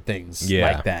hatred for things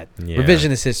like that. Yeah.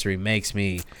 Revisionist history makes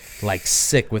me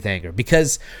sick with anger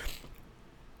because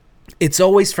it's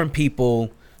always from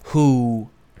people who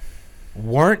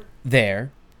weren't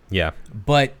there,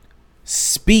 but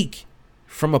speak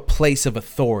from a place of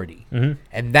authority,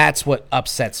 and that's what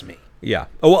upsets me. Yeah.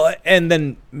 Well, and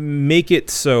then make it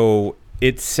so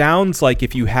it sounds like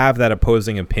if you have that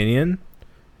opposing opinion,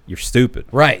 you're stupid.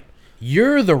 Right.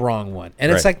 You're the wrong one,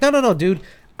 and it's like, no, dude.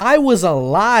 I was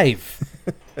alive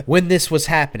when this was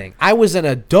happening. I was an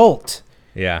adult.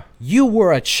 Yeah. You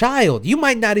were a child. You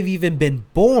might not have even been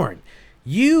born.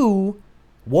 You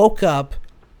woke up,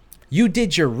 you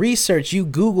did your research, you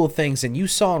Googled things, and you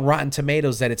saw on Rotten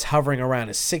Tomatoes that it's hovering around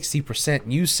at 60%,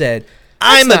 and you said,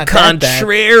 I'm a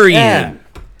contrarian. Yeah.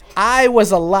 I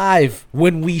was alive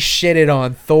when we shitted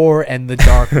on Thor and the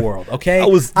Dark World, okay? I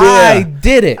was there. I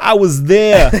did it. I was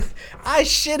there. I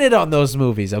shitted on those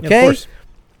movies, okay? Yeah, of course.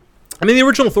 I mean, the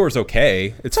original Thor is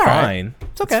okay. It's fine. Right.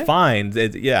 It's okay. It's fine.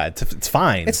 It's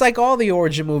fine. It's like all the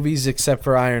origin movies except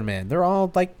for Iron Man. They're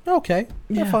all okay.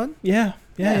 They're fun. Yeah.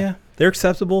 They're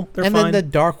acceptable. They're fine. And then the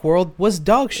Dark World was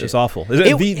dog shit. It's awful.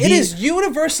 It is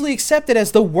universally accepted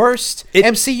as the worst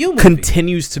MCU movie.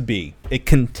 Continues to be. It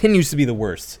continues to be the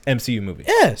worst MCU movie.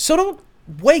 Yeah. So don't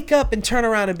wake up and turn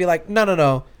around and be like,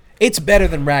 no. It's better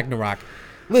than Ragnarok.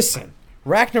 Listen,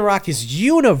 Ragnarok is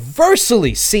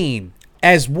universally seen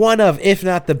as one of, if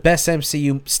not the best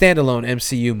standalone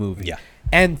MCU movie. Yeah.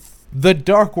 And The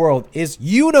Dark World is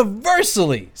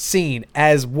universally seen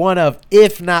as one of,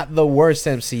 if not the worst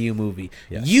MCU movie.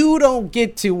 Yes. You don't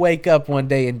get to wake up one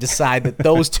day and decide that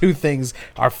those two things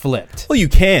are flipped. Well, you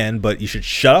can, but you should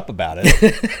shut up about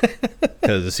it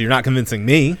because you're not convincing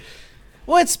me.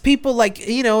 Well, it's people and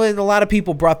a lot of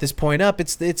people brought this point up.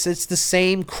 It's the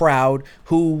same crowd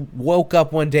who woke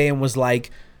up one day and was like,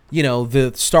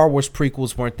 the Star Wars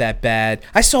prequels weren't that bad.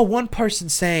 I saw one person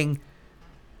saying,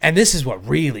 and this is what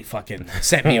really fucking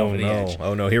sent me over the edge.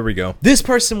 Oh, no, here we go. This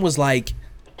person was like,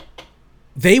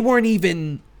 they weren't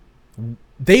even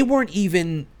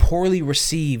poorly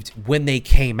received when they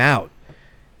came out.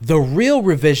 The real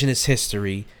revisionist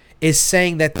history is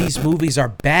saying that these movies are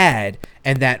bad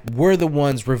and that we're the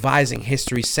ones revising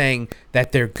history saying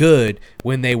that they're good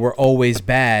when they were always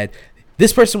bad.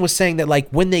 This person was saying that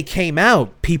when they came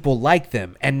out, people liked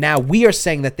them, and now we are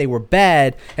saying that they were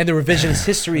bad, and the revisionist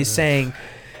history is saying,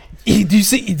 do you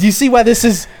see why this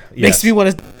is makes me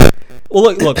want to?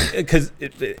 Well, look, because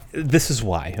this is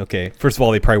why. Okay, first of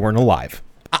all, they probably weren't alive.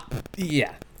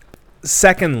 Yeah.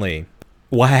 Secondly,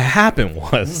 what happened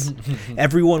was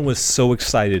everyone was so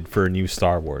excited for a new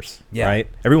Star Wars. Yeah. Right?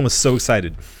 Everyone was so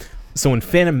excited. So when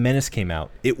Phantom Menace came out,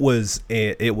 it was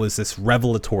this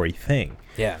revelatory thing.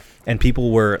 Yeah. And people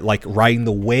were riding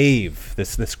the wave,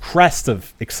 this crest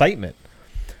of excitement.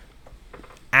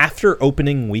 After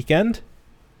opening weekend,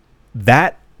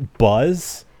 that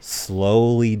buzz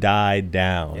slowly died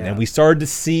down. And we started to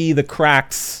see the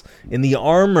cracks in the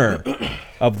armor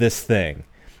of this thing.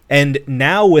 And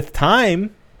now with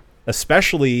time,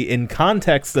 especially in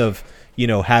context of,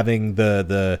 having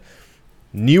the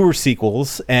newer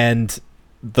sequels and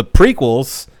the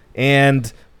prequels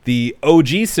and the OG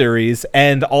series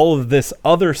and all of this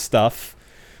other stuff,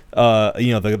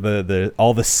 the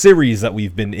all the series that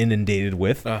we've been inundated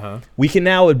with, we can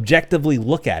now objectively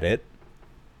look at it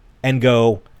and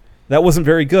go, that wasn't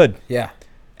very good. Yeah.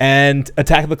 And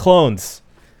Attack of the Clones,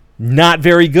 not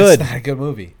very good. It's not a good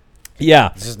movie.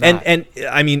 Yeah. And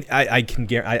I mean, I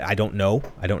don't know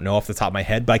off the top of my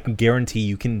head, but I can guarantee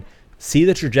you can see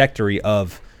the trajectory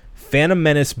of Phantom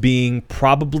Menace being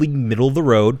probably middle of the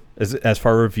road as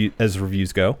far as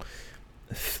reviews go.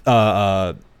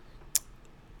 Attack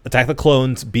of the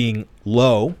Clones being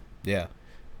low. Yeah.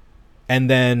 And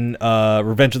then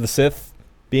Revenge of the Sith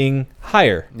being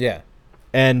higher. Yeah.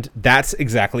 And that's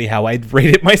exactly how I'd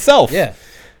rate it myself. Yeah.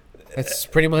 It's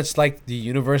pretty much like the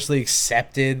universally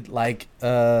accepted, reception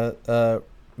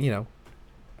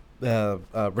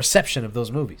of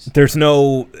those movies. There's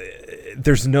no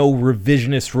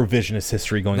revisionist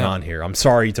history going on here. I'm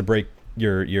sorry to break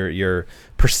your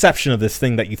perception of this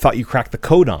thing that you thought you cracked the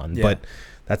code on, but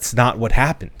that's not what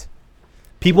happened.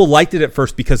 People liked it at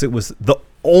first because it was the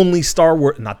only Star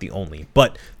Wars, not the only,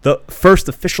 but the first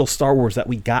official Star Wars that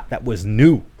we got that was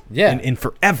new. Yeah. In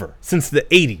forever, since the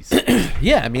 80s.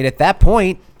 Yeah, I mean, at that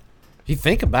point, if you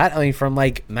think about it, from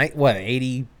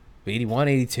 80, 81,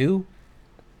 82?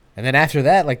 And then after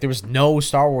that, there was no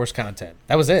Star Wars content.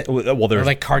 That was it. Well, there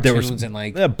was cartoons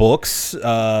and books.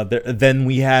 Then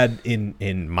we had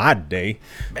in my day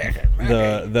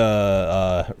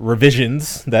the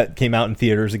revisions that came out in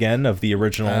theaters again of the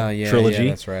original trilogy. Yeah,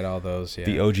 that's right, all those. Yeah.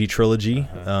 The OG trilogy,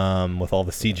 with all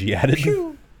the CG added.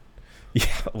 Pew. Yeah.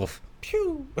 Well,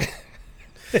 pew.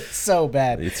 It's so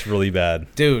bad. It's really bad,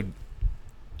 dude.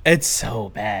 It's so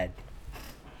bad.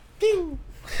 Pew.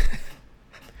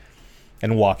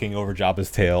 And walking over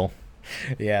Jabba's tail.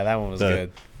 Yeah, that one was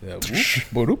good.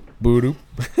 Boop, boop.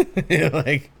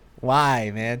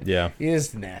 Why, man? Yeah. You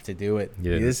just didn't have to do it.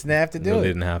 You just didn't have to do it. They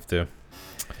didn't have to.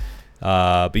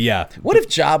 But yeah. What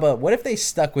if they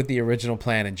stuck with the original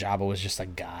plan and Jabba was just a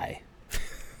guy?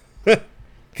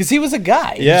 Because he was a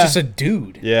guy. He was just a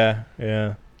dude. Yeah,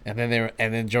 yeah. And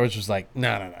then George was like,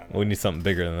 no. We need something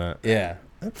bigger than that. Yeah.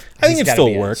 I think it'd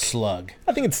still work. Slug.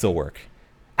 I think it'd still work.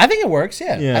 I think it works,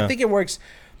 yeah. I think it works.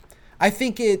 I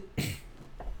think it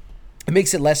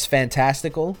makes it less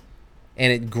fantastical,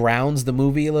 and it grounds the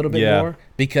movie a little bit more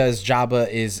because Jabba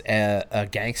is a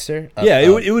gangster.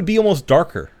 It would be almost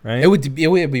darker, right? It would be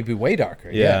way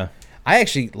darker. Yeah. I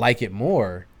actually like it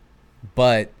more,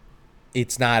 but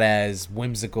it's not as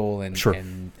whimsical and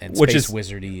space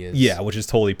wizardy as... Yeah, which is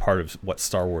totally part of what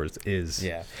Star Wars is.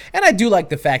 Yeah. And I do like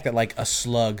the fact that, a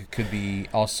slug could be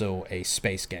also a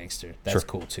space gangster. That's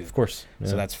cool, too. Of course. Yeah.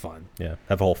 So that's fun. Yeah.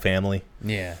 Have a whole family.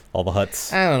 Yeah. All the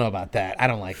huts. I don't know about that. I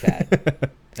don't like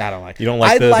that. I don't like. You don't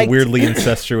like the weirdly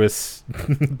incestuous.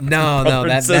 No,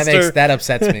 that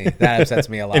upsets me. That upsets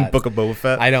me a lot. In Book of Boba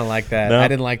Fett, I don't like that. No? I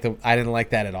didn't like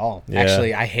that at all. Yeah.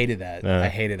 Actually, I hated that. I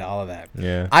hated all of that.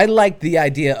 Yeah. I liked the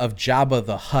idea of Jabba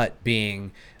the Hutt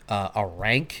being a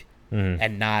rank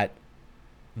and not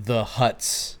the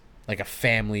Hutts, a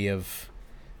family of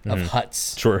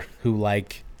Hutts. Sure. Who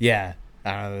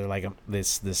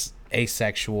this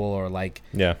asexual or I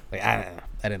don't know. I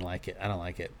didn't like it. I don't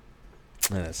like it.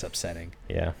 That's upsetting.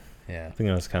 Yeah. Yeah. I think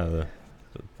that was kind of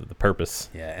the purpose.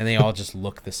 Yeah, and they all just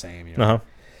look the same. Uh-huh.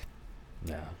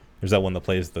 No. There's that one that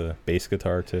plays the bass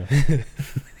guitar, too.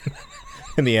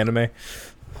 In the anime.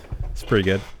 It's pretty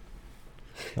good.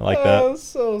 I like that. Oh,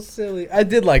 so silly. I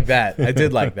did like that.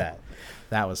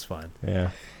 That was fun.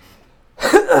 Yeah.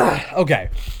 Okay.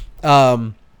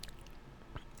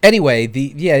 Anyway,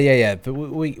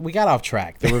 we got off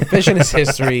track. The revisionist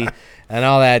history and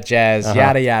all that jazz,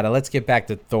 yada yada. Let's get back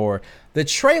to Thor. The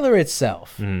trailer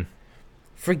itself. Mm-hmm.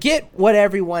 Forget what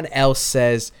everyone else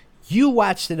says. You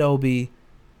watched it, Obi.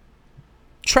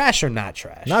 Trash or not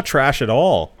trash? Not trash at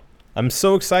all. I'm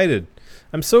so excited.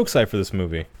 For this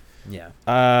movie. Yeah.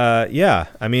 Yeah.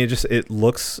 I mean, it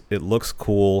looks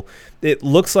cool. It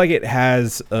looks like it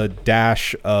has a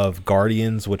dash of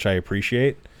Guardians, which I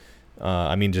appreciate.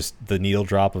 I mean, just the needle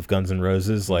drop of Guns N'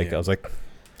 Roses. I was like,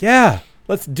 yeah,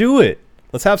 let's do it.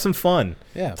 Let's have some fun.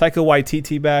 Yeah. Taika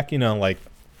Waititi back,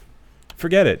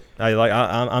 forget it.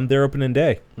 I'm there opening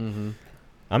day. Mm-hmm.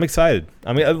 I'm excited.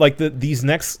 I mean, these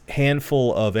next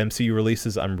handful of MCU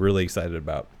releases, I'm really excited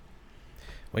about.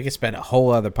 We could spend a whole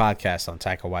other podcast on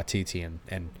Taika Waititi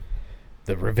and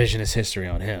the revisionist history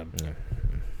on him. Yeah.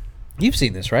 You've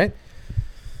seen this, right?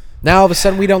 Now all of a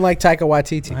sudden we don't like Taika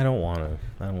Waititi. I don't want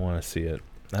to see it.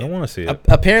 I don't want to see it.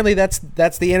 Apparently that's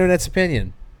the internet's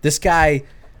opinion. This guy,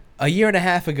 a year and a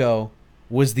half ago,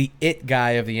 was the it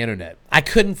guy of the internet. I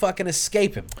couldn't fucking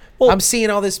escape him. Well, I'm seeing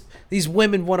all these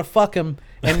women want to fuck him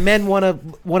and men want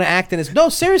to act in his. No,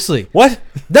 seriously. What?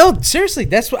 No, seriously.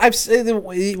 That's what I've said.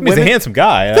 He's a handsome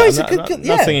guy. No, I'm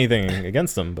not saying anything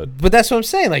against him, but that's what I'm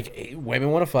saying. Like,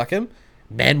 women want to fuck him,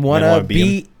 men want to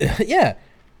be. Yeah,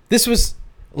 this was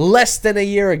less than a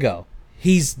year ago.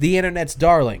 He's the internet's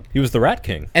darling. He was the Rat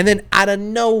King. And then out of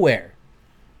nowhere,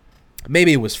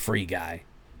 maybe it was Free Guy.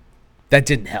 That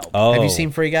didn't help. Oh, have you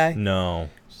seen Free Guy? No.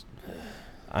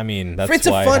 I mean, that's it's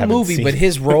why a fun movie, but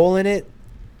his role in it,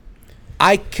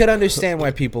 I could understand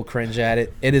why people cringe at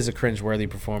it. It is a cringeworthy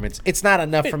performance. It's not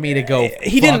enough for me to go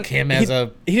fuck him as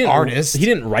an artist. He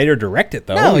didn't write or direct it,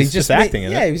 though. No, he's just acting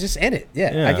in it. Yeah, he was just in it.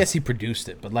 Yeah, I guess he produced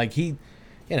it. But, like,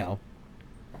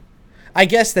 I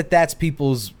guess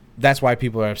that's why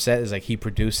people are upset, is like he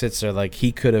produced it, so like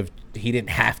he didn't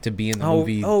have to be in the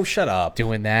movie. Oh, shut up.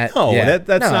 Doing that. No, yeah.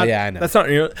 that's not. Yeah, I know. That's not.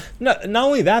 Not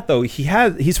only that though,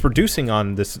 he's producing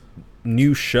on this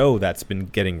new show that's been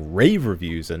getting rave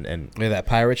reviews and that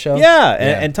pirate show. Yeah,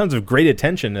 and tons of great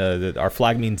attention. Our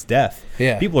Flag Means Death.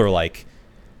 Yeah, people are like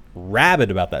rabid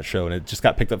about that show, and it just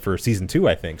got picked up for season 2,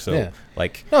 I think. So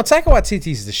like, no, Taika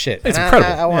Waititi's the shit. It's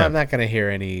incredible. I'm not gonna hear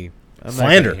any.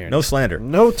 Slander. No slander.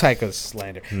 No Taika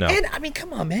slander. No. And I mean,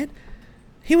 come on, man.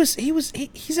 He was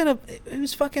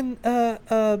fucking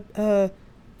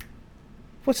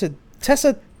what's it?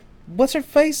 Tessa, what's her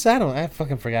face? I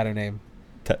fucking forgot her name.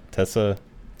 Tessa.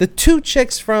 The 2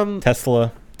 chicks from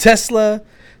Tesla.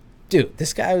 Dude,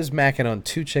 this guy was macking on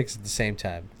 2 chicks at the same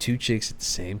time. 2 chicks at the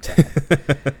same time.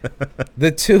 the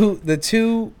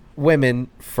two women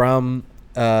from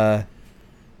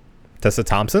Tessa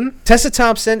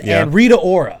Thompson and Rita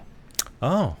Ora.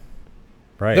 Oh,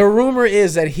 right. The rumor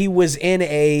is that he was in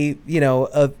a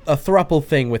throuple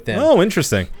thing with them. Oh,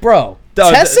 interesting, bro.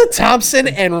 Tessa Thompson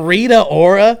and Rita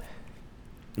Ora.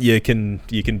 You can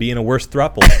be in a worse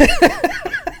throuple.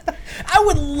 I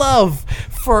would love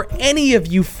for any of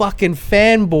you fucking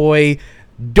fanboy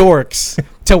dorks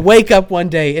to wake up one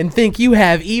day and think you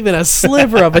have even a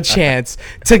sliver of a chance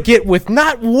to get with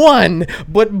not one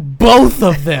but both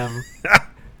of them.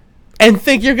 And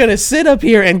think you're going to sit up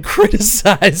here and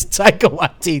criticize Taika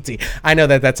Waititi. I know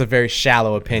that's a very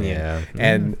shallow opinion.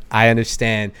 And I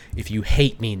understand if you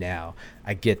hate me now.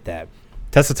 I get that.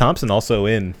 Tessa Thompson also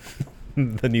in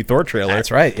the new Thor trailer. That's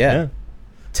right, yeah.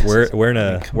 Wearing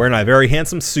a very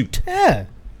handsome suit. Yeah.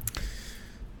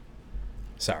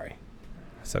 Sorry.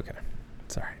 It's okay.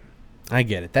 Sorry. I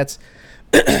get it.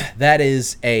 That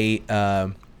is a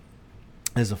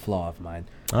flaw of mine.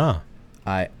 Ah.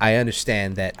 I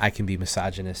understand that I can be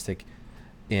misogynistic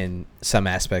in some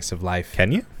aspects of life.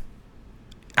 Can you?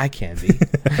 I can be.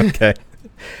 Okay.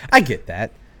 I get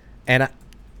that. And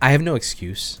I have no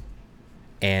excuse.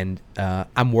 And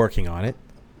I'm working on it.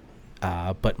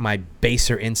 But my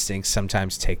baser instincts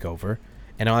sometimes take over.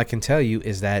 And all I can tell you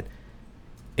is that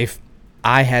if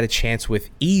I had a chance with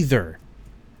either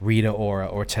Rita Ora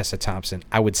or Tessa Thompson,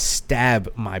 I would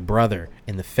stab my brother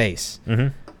in the face.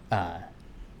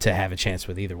 To have a chance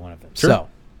with either one of them. Sure. So,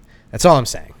 that's all I'm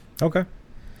saying. Okay.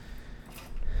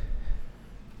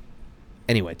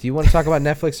 Anyway, do you want to talk about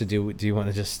Netflix, or do you want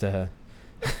to just...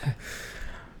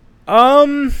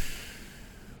 I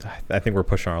think we're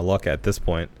pushing our luck at this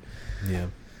point. Yeah.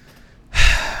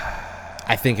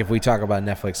 I think if we talk about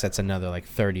Netflix, that's another,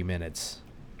 30 minutes.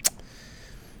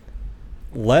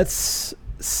 Let's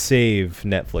save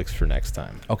Netflix for next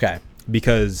time. Okay.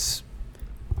 Because...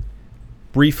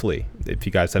 briefly, if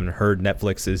you guys haven't heard,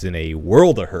 Netflix is in a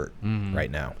world of hurt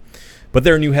right now. But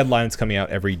there are new headlines coming out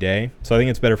every day, so I think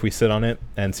it's better if we sit on it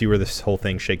and see where this whole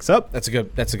thing shakes up. That's a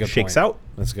good shakes point. Out.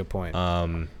 That's a good point.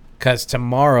 Because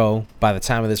tomorrow, by the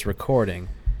time of this recording,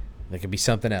 there could be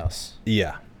something else.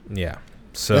 Yeah.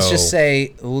 So let's just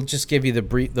say, we'll just give you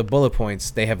the bullet points.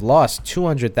 They have lost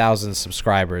 200,000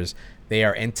 subscribers. They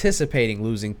are anticipating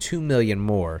losing 2 million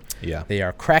more. Yeah. They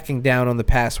are cracking down on the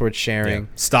password sharing. Yeah.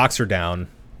 Stocks are down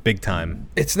big time.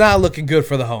 It's not looking good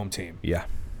for the home team. Yeah.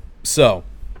 So,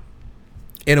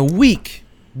 in a week,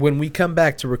 when we come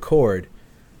back to record,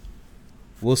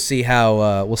 we'll see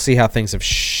how things have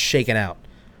shaken out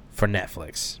for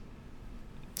Netflix.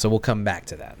 So we'll come back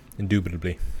to that.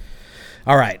 Indubitably.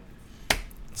 All right.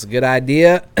 It's a good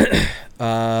idea.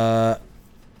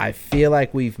 I feel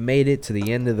like we've made it to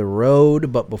the end of the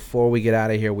road, but before we get out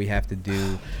of here, we have to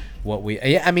do what we...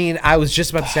 Yeah, I mean, I was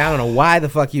just about to say, I don't know why the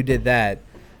fuck you did that,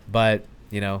 but,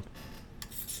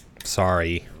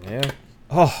 Sorry. Yeah.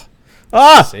 Oh,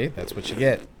 Ah! See, that's what you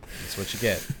get. That's what you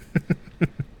get.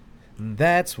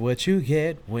 That's what you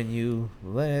get when you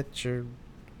let your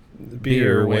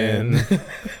beer win.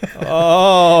 Oh.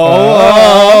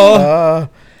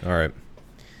 All right.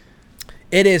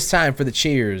 It is time for the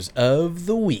cheers of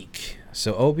the week.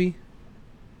 So, Obi,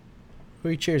 who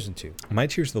are you cheersing to? My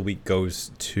cheers of the week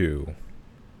goes to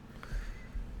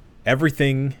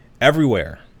Everything,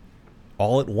 Everywhere,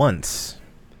 All at Once.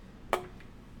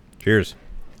 Cheers.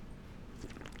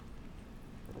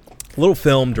 Little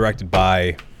film directed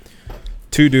by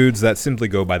two dudes that simply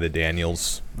go by the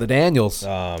Daniels. The Daniels.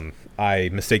 I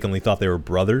mistakenly thought they were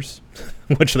brothers,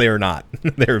 which they are not.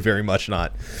 They're very much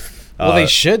not. Well, they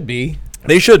should be.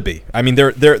 They should be. I mean,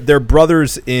 they're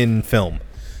brothers in film.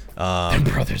 They're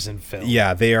brothers in film.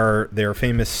 Yeah, they're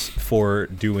famous for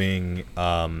doing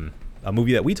a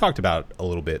movie that we talked about a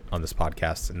little bit on this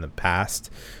podcast in the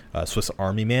past, Swiss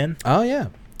Army Man. Oh yeah,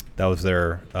 that was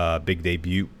their big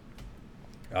debut.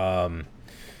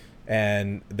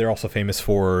 And they're also famous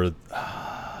for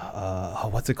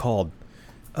what's it called?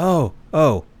 Oh,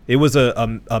 it was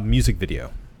a music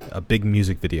video, a big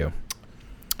music video.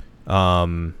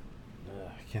 I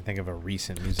can't think of a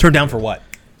recent music Turned video. Down for What?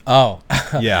 Oh,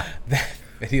 yeah, that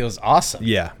video was awesome.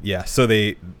 Yeah. So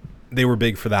they were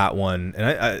big for that one, and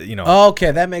I Oh,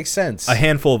 okay, that makes sense. A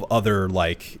handful of other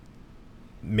like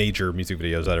major music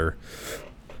videos that are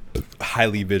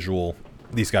highly visual.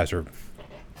 These guys are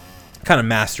kind of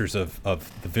masters of the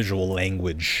visual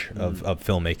language of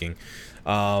filmmaking.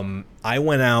 I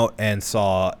went out and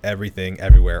saw Everything,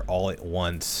 Everywhere, All at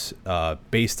Once,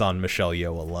 based on Michelle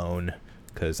Yeoh alone,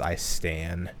 because I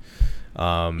stan.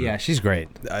 Yeah, she's great.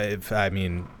 I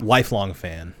mean, lifelong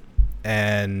fan,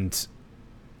 and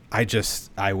I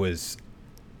was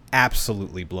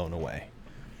absolutely blown away.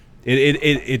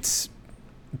 It's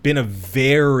been a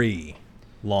very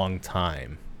long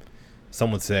time.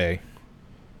 Some would say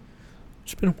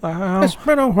it's been a while. It's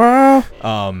been a while.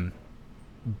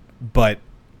 But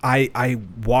I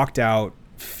walked out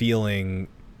feeling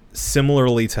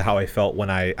similarly to how I felt when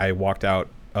I walked out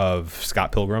of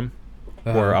Scott Pilgrim,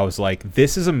 where I was like,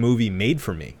 this is a movie made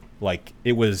for me. Like,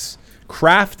 it was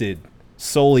crafted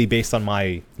solely based on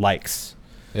my likes.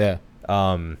 Yeah.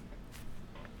 I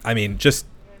mean, just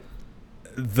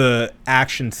the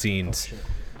action scenes,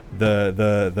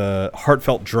 the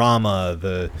heartfelt drama,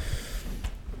 the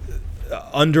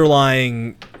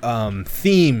underlying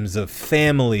themes of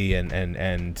family and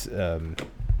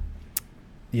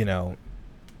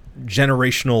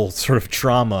generational sort of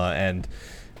trauma, and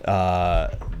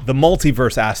the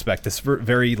multiverse aspect, this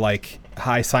very like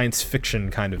high science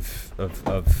fiction kind of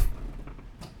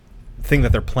thing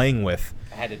that they're playing with.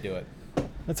 I had to do it.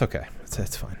 That's okay.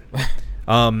 That's fine.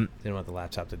 Didn't want the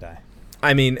laptop to die.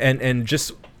 I mean, and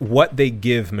just what they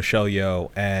give Michelle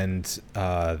Yeoh and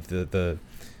the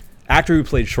actor who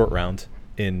played Short Round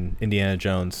in Indiana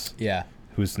Jones, yeah,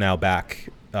 who's now back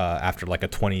after like a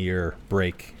 20-year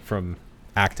break from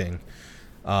acting.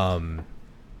 I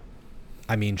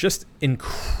mean, just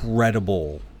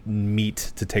incredible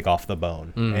meat to take off the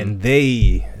bone, and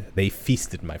they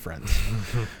feasted, my friends.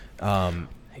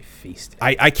 They feasted.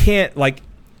 I can't like.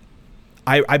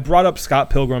 I brought up Scott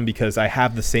Pilgrim because I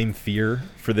have the same fear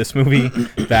for this movie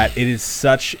that it is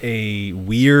such a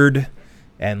weird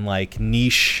and like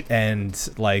niche and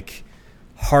like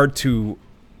hard to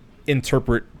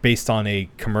interpret based on a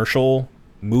commercial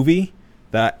movie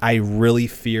that I really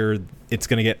fear it's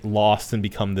going to get lost and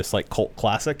become this like cult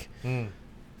classic.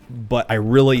 But I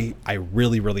really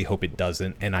hope it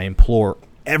doesn't, and I implore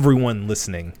everyone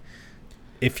listening,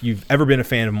 if you've ever been a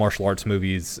fan of martial arts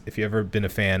movies, if you've ever been a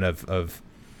fan of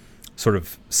sort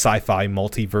of sci-fi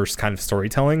multiverse kind of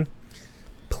storytelling,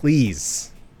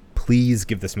 please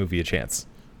give this movie a chance.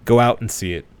 Go out and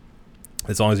see it.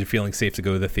 As long as you're feeling safe to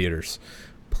go to the theaters,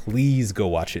 please go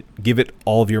watch it. Give it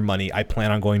all of your money. I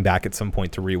plan on going back at some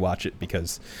point to rewatch it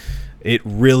because it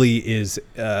really is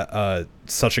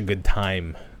such a good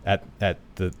time at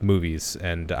the movies,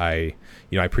 and I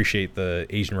appreciate the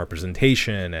Asian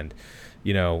representation and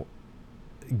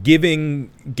giving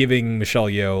Michelle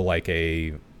Yeoh like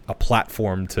a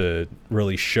platform to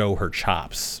really show her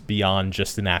chops beyond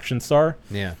just an action star.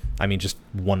 Yeah. I mean, just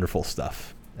wonderful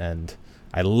stuff. And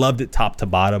I loved it top to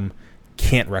bottom.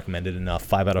 Can't recommend it enough.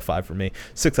 5 out of 5 for me.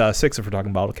 6 out of 6 if we're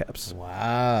talking bottle caps.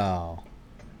 Wow.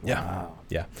 Yeah. Wow.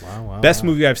 Yeah. Wow. Best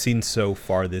movie I've seen so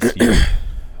far this year.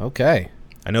 Okay.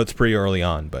 I know it's pretty early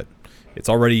on, but it's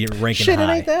already ranking Shit,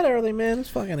 high. it ain't that early, man. It's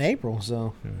fucking April,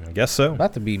 so. I guess so.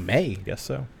 About to be May. Guess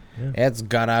so. Yeah. It's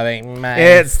gonna be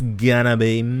May. It's gonna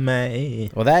be May.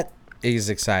 Well, that is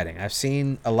exciting. I've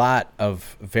seen a lot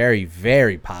of very,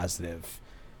 very positive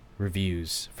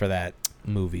reviews for that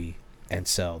movie, and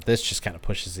so this just kind of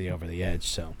pushes me over the edge.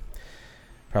 So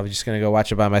probably just gonna go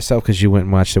watch it by myself because you went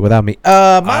and watched it without me.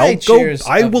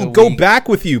 I will go back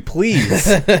with you,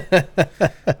 please.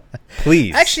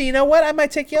 Please. Actually, you know what? I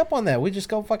might take you up on that. We just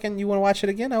go fucking. You want to watch it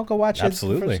again? I'll go watch it.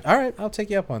 Absolutely. All right, I'll take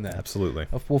you up on that. Absolutely.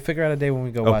 We'll figure out a day when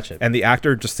we go watch it. And the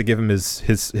actor, just to give him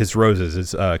his roses,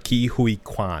 is Ke Huy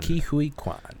Quan. Ke Huy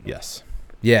Quan. Yes.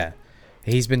 Yeah,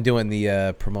 he's been doing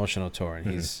the promotional tour, and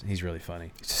he's really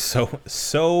funny.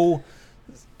 So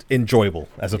enjoyable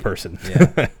as a person.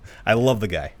 Yeah. I love the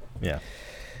guy. Yeah.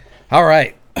 All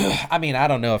right. I mean, I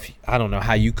don't know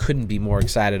how you couldn't be more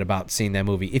excited about seeing that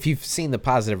movie. If you've seen the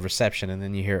positive reception and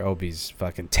then you hear Obi's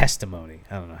fucking testimony,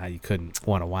 I don't know how you couldn't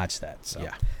want to watch that. So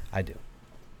yeah, I do.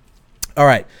 All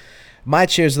right. My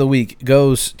cheers of the week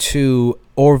goes to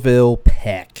Orville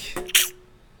Peck.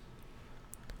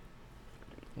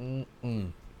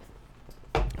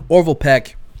 Orville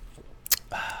Peck,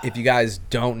 if you guys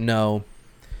don't know,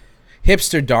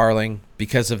 hipster darling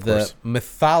because of the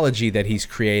mythology that he's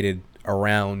created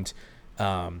around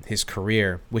his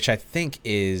career, which I think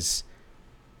is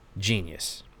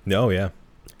genius. No, yeah.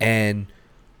 And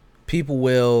people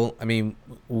will, I mean,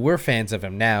 we're fans of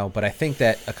him now, but I think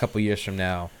that a couple years from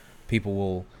now, people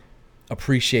will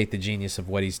appreciate the genius of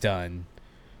what he's done.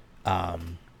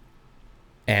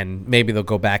 And maybe they'll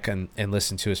go back and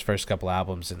listen to his first couple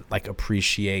albums and like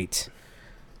appreciate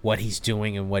what he's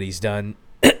doing and what he's done.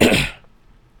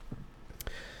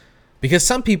 Because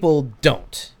some people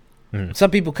don't.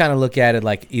 Some people kind of look at it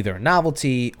like either a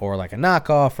novelty or like a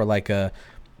knockoff or like I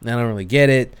don't really get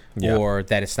it, or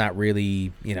that it's not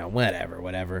really,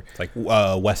 whatever. It's like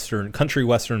country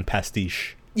western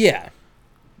pastiche. Yeah.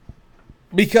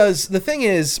 Because the thing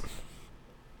is,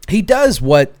 he does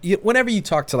whenever you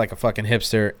talk to like a fucking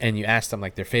hipster and you ask them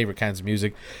like their favorite kinds of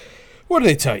music, what do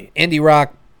they tell you? Indie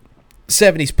rock,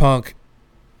 70s punk,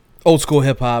 old school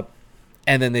hip hop,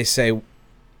 and then they say,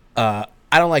 I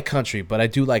don't like country, but I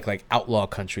do like outlaw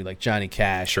country, like Johnny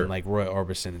Cash and like Roy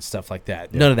Orbison and stuff like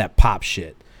that. Yeah. None of that pop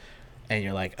shit. And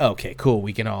you're like, okay, cool.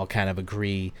 We can all kind of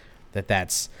agree that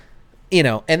that's,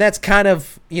 and that's kind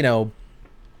of,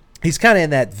 he's kind of in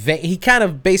that vein. He kind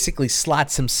of basically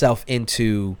slots himself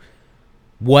into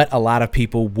what a lot of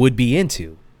people would be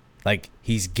into. Like,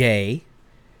 he's gay.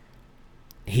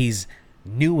 He's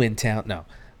new in town. No,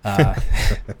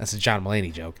 that's a John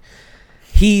Mulaney joke.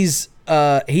 He is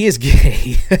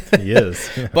gay. He is.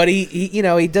 But he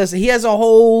has a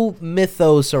whole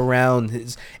mythos around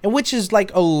his, and which is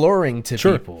like alluring to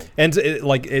people. And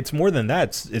it's more than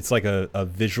that. It's like a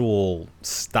visual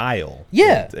style.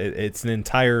 Yeah. It's an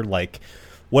entire, like,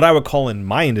 what I would call in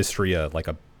my industry like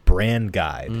a brand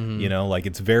guide. Like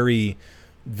it's very,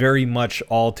 very much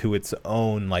all to its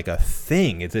own, like a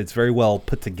thing. It's very well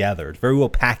put together. It's very well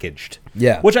packaged.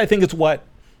 Yeah. Which I think is what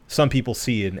some people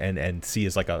see and see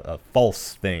as like a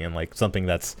false thing and like something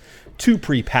that's too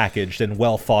prepackaged and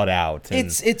well thought out. And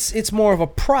it's more of a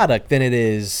product than it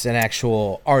is an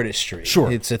actual artistry. Sure.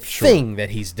 It's a thing that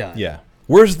he's done. Yeah.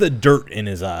 Where's the dirt in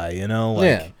his eye,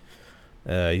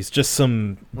 he's just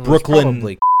some Brooklyn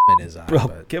probably in his eye.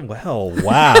 Wow.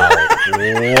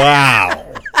 Wow.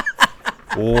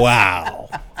 Wow.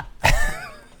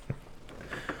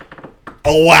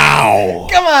 Oh, wow.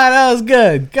 Come on, that was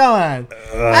good. Come on.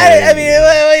 I mean,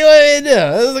 what do you want me to do?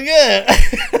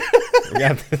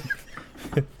 That was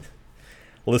good.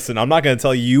 Listen, I'm not going to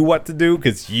tell you what to do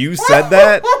because you said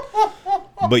that,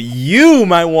 but you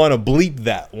might want to bleep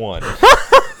that one.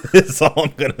 That's all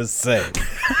I'm going to say.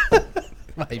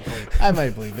 I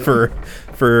might believe it. For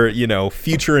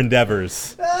future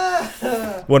endeavors.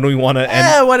 When we want to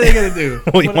what are they going to do?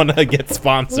 We want to get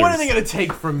sponsors. What are they going to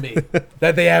take from me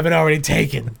that they haven't already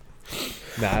taken?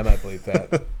 Nah, I might believe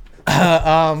that.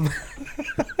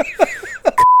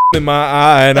 In my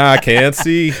eye and I can't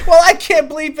see. Well, I can't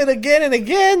bleep it again and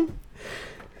again.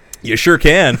 You sure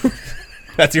can.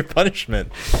 That's your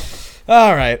punishment.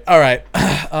 All right.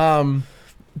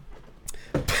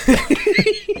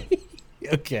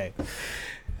 Okay.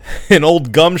 An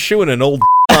old gumshoe and an old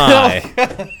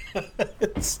eye.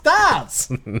 Stop.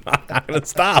 I'm not going to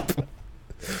stop. You're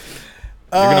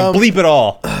going to bleep it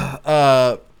all.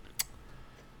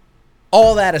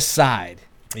 All that aside.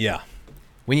 Yeah.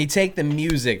 When you take the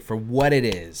music for what it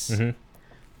is,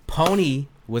 Pony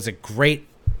was a great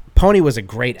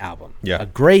album. Yeah. A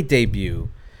great debut.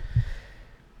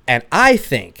 And I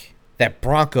think that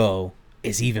Bronco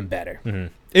is even better. Mm-hmm.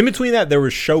 In between that, there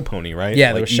was Show Pony, right?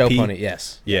 Yeah, there was Show Pony,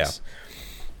 yes. Yeah. Yes.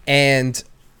 And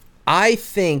I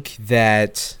think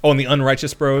that... Oh, and the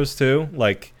Unrighteous Bros, too?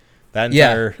 Like, that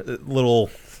entire little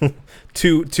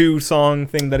two song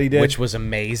thing that he did, which was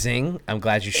amazing. I'm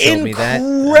glad you showed me that.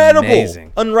 Incredible.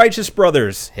 Amazing. Unrighteous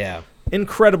Brothers. Yeah.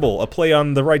 Incredible. A play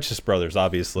on the Righteous Brothers,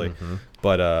 obviously.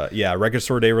 But yeah, Record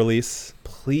Store Day release.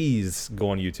 Please go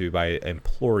on YouTube. I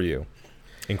implore you.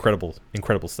 Incredible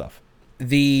stuff.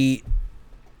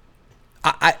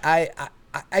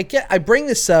 I bring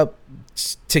this up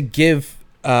to give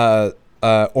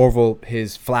Orville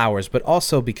his flowers, but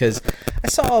also because I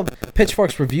saw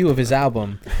Pitchfork's review of his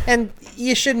album, and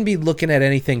you shouldn't be looking at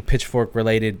anything Pitchfork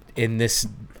related in this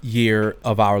year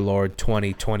of our Lord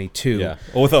 2022. Yeah,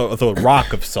 with a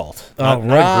rock of salt, not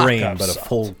a grain, but a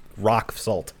full rock of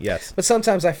salt. Yes, but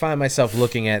sometimes I find myself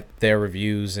looking at their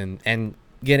reviews and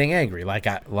getting angry, like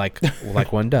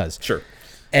one does. Sure.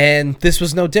 And this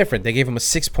was no different. They gave him a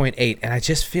 6.8, and I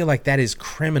just feel like that is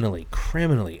criminally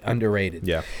underrated.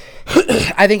 Yeah.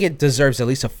 I think it deserves at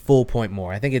least a full point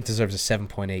more. I think it deserves a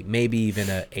 7.8, maybe even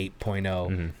a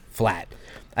 8.0 flat.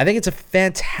 I think it's a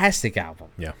fantastic album.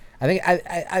 Yeah. I think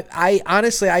I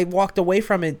honestly, I walked away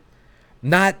from it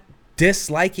not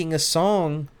disliking a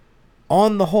song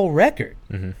on the whole record.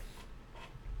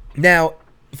 Now,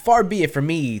 far be it for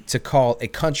me to call a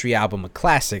country album a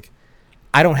classic.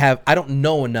 I don't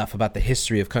know enough about the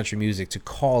history of country music to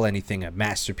call anything a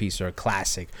masterpiece or a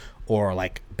classic or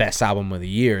like best album of the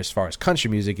year as far as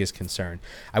country music is concerned.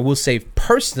 I will say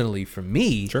personally for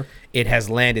me, it has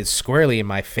landed squarely in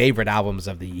my favorite albums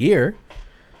of the year.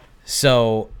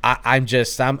 So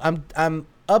I'm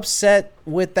upset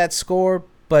with that score,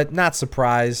 but not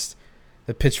surprised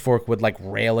the Pitchfork would like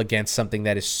rail against something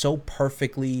that is so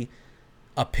perfectly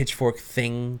a Pitchfork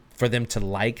thing for them to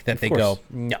like that they go,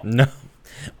 no.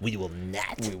 We will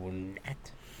not.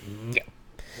 No.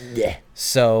 Yeah.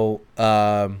 So,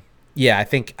 yeah, I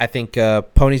think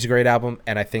Pony's a great album,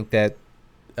 and I think that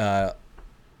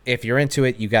if you're into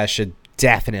it, you guys should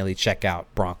definitely check out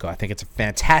Bronco. I think it's a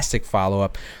fantastic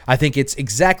follow-up. I think it's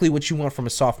exactly what you want from a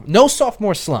sophomore. No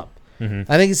sophomore slump. I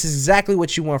think it's exactly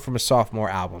what you want from a sophomore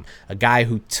album. A guy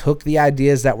who took the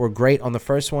ideas that were great on the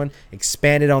first one,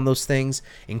 expanded on those things,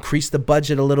 increased the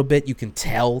budget a little bit. You can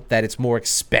tell that it's more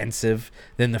expensive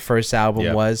than the first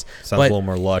album was. Sounds a little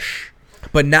more lush.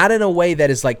 But not in a way that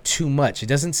is like too much. It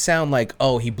doesn't sound like,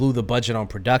 oh, he blew the budget on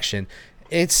production.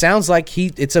 It sounds like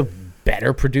it's a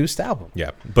better produced album.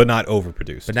 Yeah, but not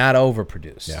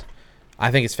overproduced. Yeah. I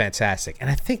think it's fantastic.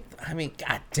 And I mean,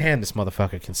 god damn, this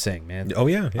motherfucker can sing, man. Oh,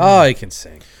 yeah. Oh, he can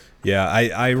sing. Yeah,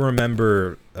 I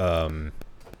remember, I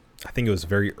think it was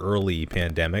very early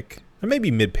pandemic, or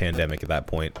maybe mid-pandemic at that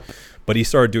point, but he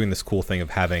started doing this cool thing of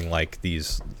having, like,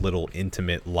 these little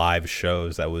intimate live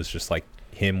shows that was just, like,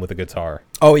 him with a guitar.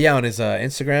 Oh, yeah, on his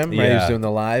Instagram, right? He was doing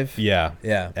the live. Yeah.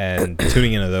 Yeah. And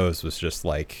tuning into those was just,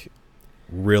 like,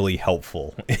 really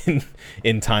helpful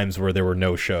in times where there were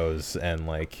no shows and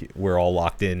like we're all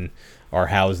locked in our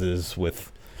houses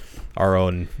with our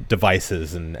own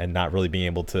devices and not really being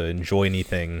able to enjoy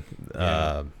anything.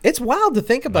 It's wild to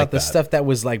think about like the that. stuff that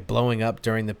was like blowing up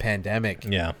during the pandemic.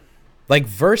 Yeah. Like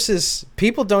versus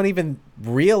people don't even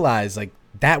realize like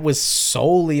that was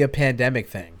solely a pandemic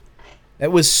thing.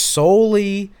 That was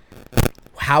solely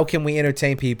how can we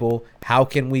entertain people? How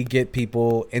can we get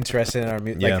people interested in our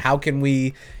music? Like, how can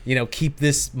we, keep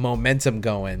this momentum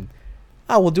going?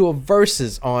 Oh, we'll do a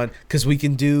versus on because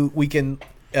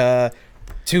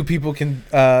two people can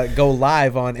go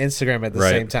live on Instagram at the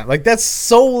same time. Like that's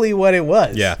solely what it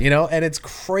was. Yeah. And it's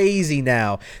crazy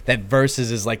now that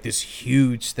versus is like this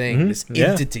huge thing, this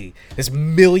entity, this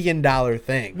 $1 million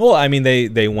thing. Well, I mean,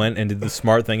 they went and did the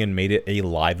smart thing and made it a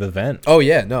live event. Oh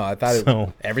yeah, no, I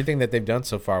thought everything that they've done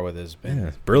so far with it has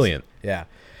been brilliant. Yeah.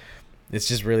 It's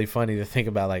just really funny to think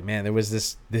about like, man, there was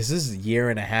this is a year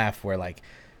and a half where like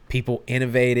people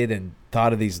innovated and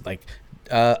thought of these like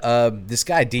this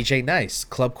guy DJ Nice,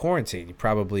 Club Quarantine. You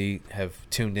probably have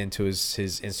tuned into his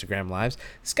Instagram lives.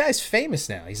 This guy's famous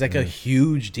now. He's like a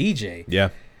huge DJ. Yeah,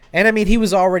 and I mean he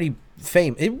was already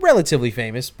relatively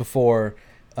famous before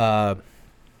the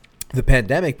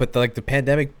pandemic, but the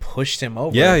pandemic pushed him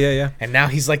over. Yeah. And now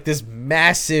he's like this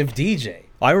massive DJ.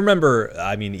 I remember.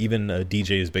 I mean, even a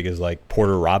DJ as big as like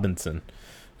Porter Robinson.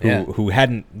 Who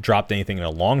hadn't dropped anything in a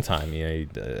long time.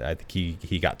 I think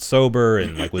he got sober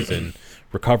and like was in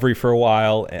recovery for a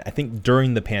while. I think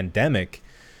during the pandemic,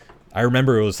 I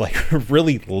remember it was like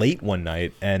really late one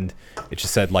night and it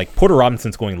just said like Porter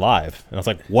Robinson's going live. And I was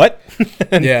like, what?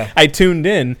 And I tuned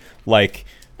in like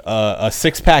a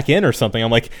 6-pack in or something. I'm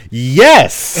like,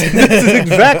 yes, this is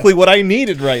exactly what I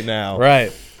needed right now.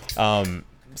 Right.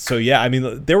 So yeah, I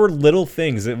mean, there were little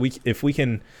things that if we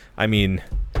can, I mean,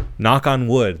 knock on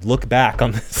wood, look back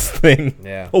on this thing.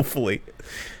 Yeah. Hopefully,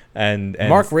 And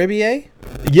Mark Ribier?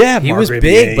 Yeah, He Mark was Ribier,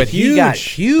 big, but he got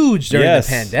huge during the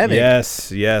pandemic.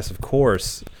 Yes, of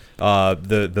course.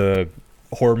 The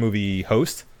horror movie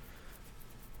host.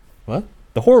 What?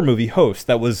 The horror movie host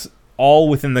that was all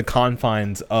within the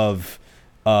confines of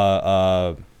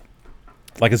like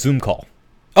a Zoom call.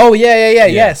 Oh, yeah. Yeah.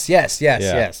 Yes.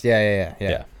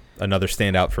 Yeah. Another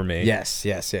standout for me. Yes.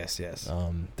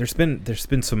 There's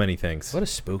been so many things. What a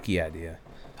spooky idea.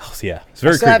 Oh, yeah. It's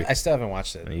very creepy. I still haven't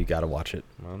watched it. You got to watch it.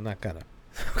 Well, I'm not gonna.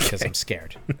 Because I'm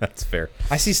scared. That's fair.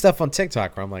 I see stuff on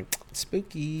TikTok where I'm like,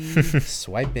 spooky,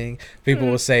 swiping. People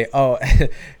will say, oh,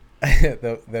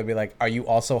 they'll be like, are you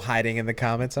also hiding in the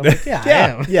comments? I'm like, yeah, I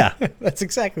am. Yeah. That's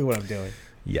exactly what I'm doing.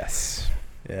 Yes.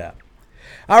 Yeah.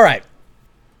 All right.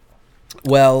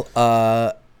 Well,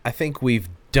 I think we've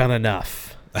done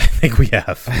enough. I think we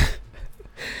have.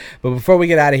 But before we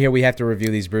get out of here, we have to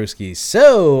review these brewskis.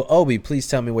 So, Obi, please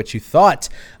tell me what you thought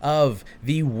of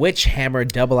the Witch Hammer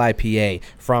Double IPA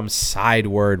from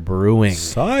Sideward Brewing.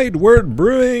 Sideward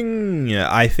Brewing.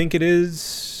 I think it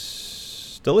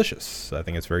is delicious. I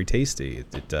think it's very tasty.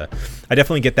 I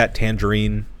definitely get that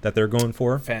tangerine that they're going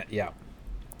for. Yeah.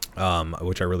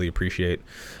 Which I really appreciate.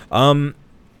 I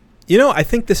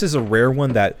think this is a rare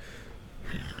one that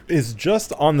is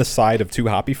just on the side of too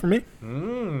hoppy for me.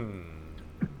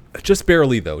 Just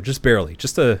barely, though. Just barely.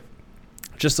 Just a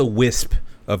wisp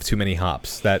of too many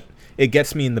hops. That it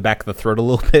gets me in the back of the throat a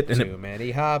little bit. And too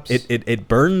many hops. It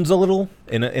burns a little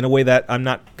in a way that I'm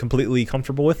not completely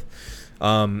comfortable with.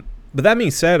 But that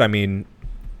being said, I mean,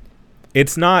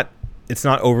 it's not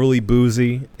overly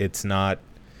boozy. It's not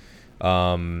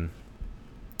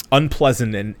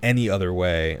unpleasant in any other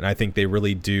way. And I think they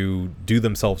really do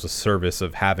themselves a service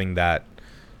of having that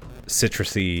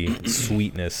citrusy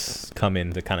sweetness come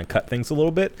in to kind of cut things a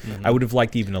little bit. I would have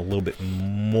liked even a little bit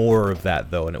more of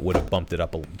that, though, and it would have bumped it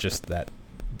up just that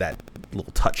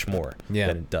little touch more than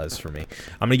it does for me.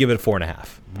 I'm gonna give it a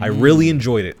 4.5. I really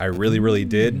enjoyed it. I really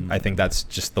did. I think that's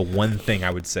just the one thing I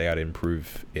would say I'd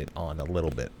improve it on a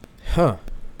little bit.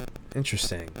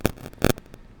 Interesting.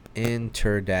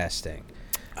 Interdasting.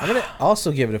 I'm gonna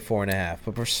also give it a 4.5,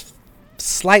 but for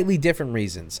slightly different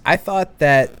reasons. I thought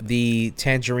that the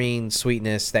tangerine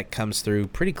sweetness that comes through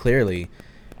pretty clearly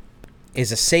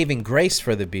is a saving grace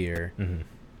for the beer.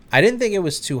 I didn't think it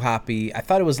was too hoppy. I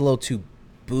thought it was a little too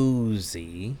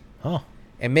boozy.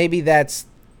 And maybe that's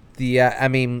the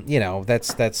it's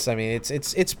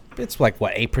like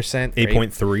what, 8%?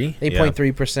 8.3?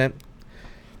 8.3%.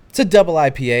 It's a double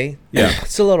IPA. Yeah.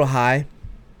 It's a little high.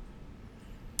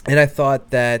 And I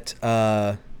thought that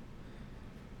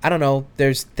I don't know,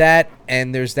 there's that,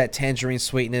 and there's that tangerine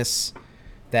sweetness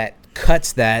that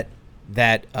cuts that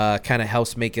kind of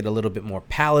helps make it a little bit more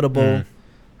palatable.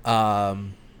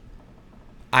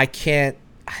 I can't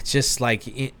just like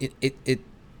it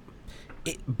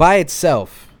by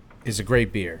itself is a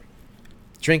great beer.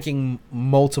 Drinking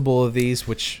multiple of these,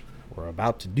 which we're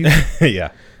about to do,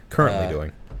 currently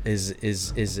doing,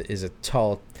 is a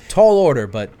tall order.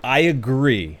 But I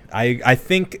agree. I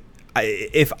think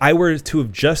if I were to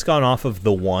have just gone off of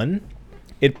the one,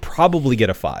 it'd probably get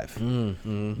a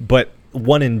 5. But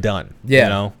one and done. Yeah. You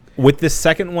know? With this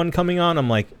second one coming on, I'm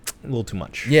like, a little too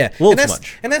much. Yeah. A little too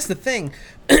much. And that's the thing.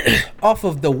 Off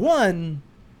of the one,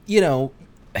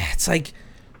 it's like,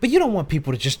 but you don't want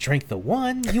people to just drink the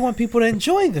one. You want people to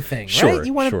enjoy the thing, right?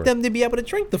 You want them to be able to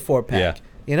drink the 4-pack.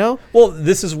 Yeah. Well,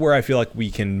 this is where I feel like we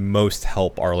can most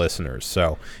help our listeners.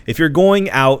 So if you're going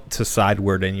out to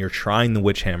Sideward and you're trying the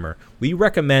Witch Hammer, we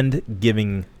recommend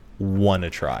giving one a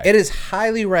try. It is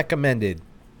highly recommended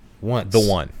once. The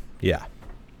one. Yeah.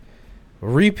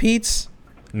 Repeats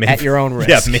at your own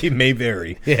risk. Yeah, may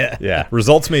vary. Yeah.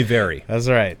 Results may vary. That's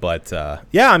right. But,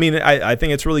 I mean, I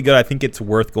think it's really good. I think it's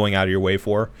worth going out of your way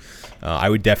for. I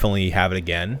would definitely have it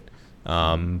again.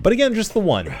 But again, just the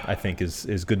one, I think,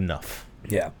 is good enough.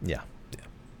 Yeah.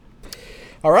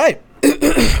 All right.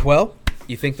 Well,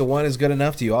 you think the one is good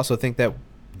enough? Do you also think that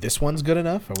this one's good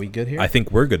enough? Are we good here? I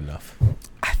think we're good enough.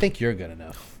 I think you're good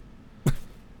enough.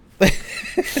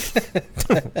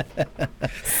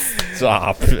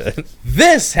 Stop.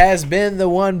 This has been the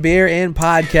One Beer In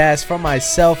podcast from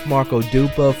myself, Marco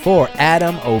Dupa, for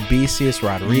Adam Obesius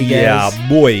Rodriguez. Yeah,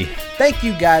 boy. Thank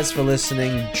you guys for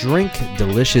listening. Drink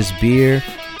delicious beer,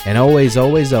 and always,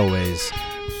 always, always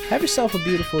have yourself a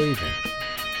beautiful evening.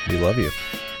 We love you.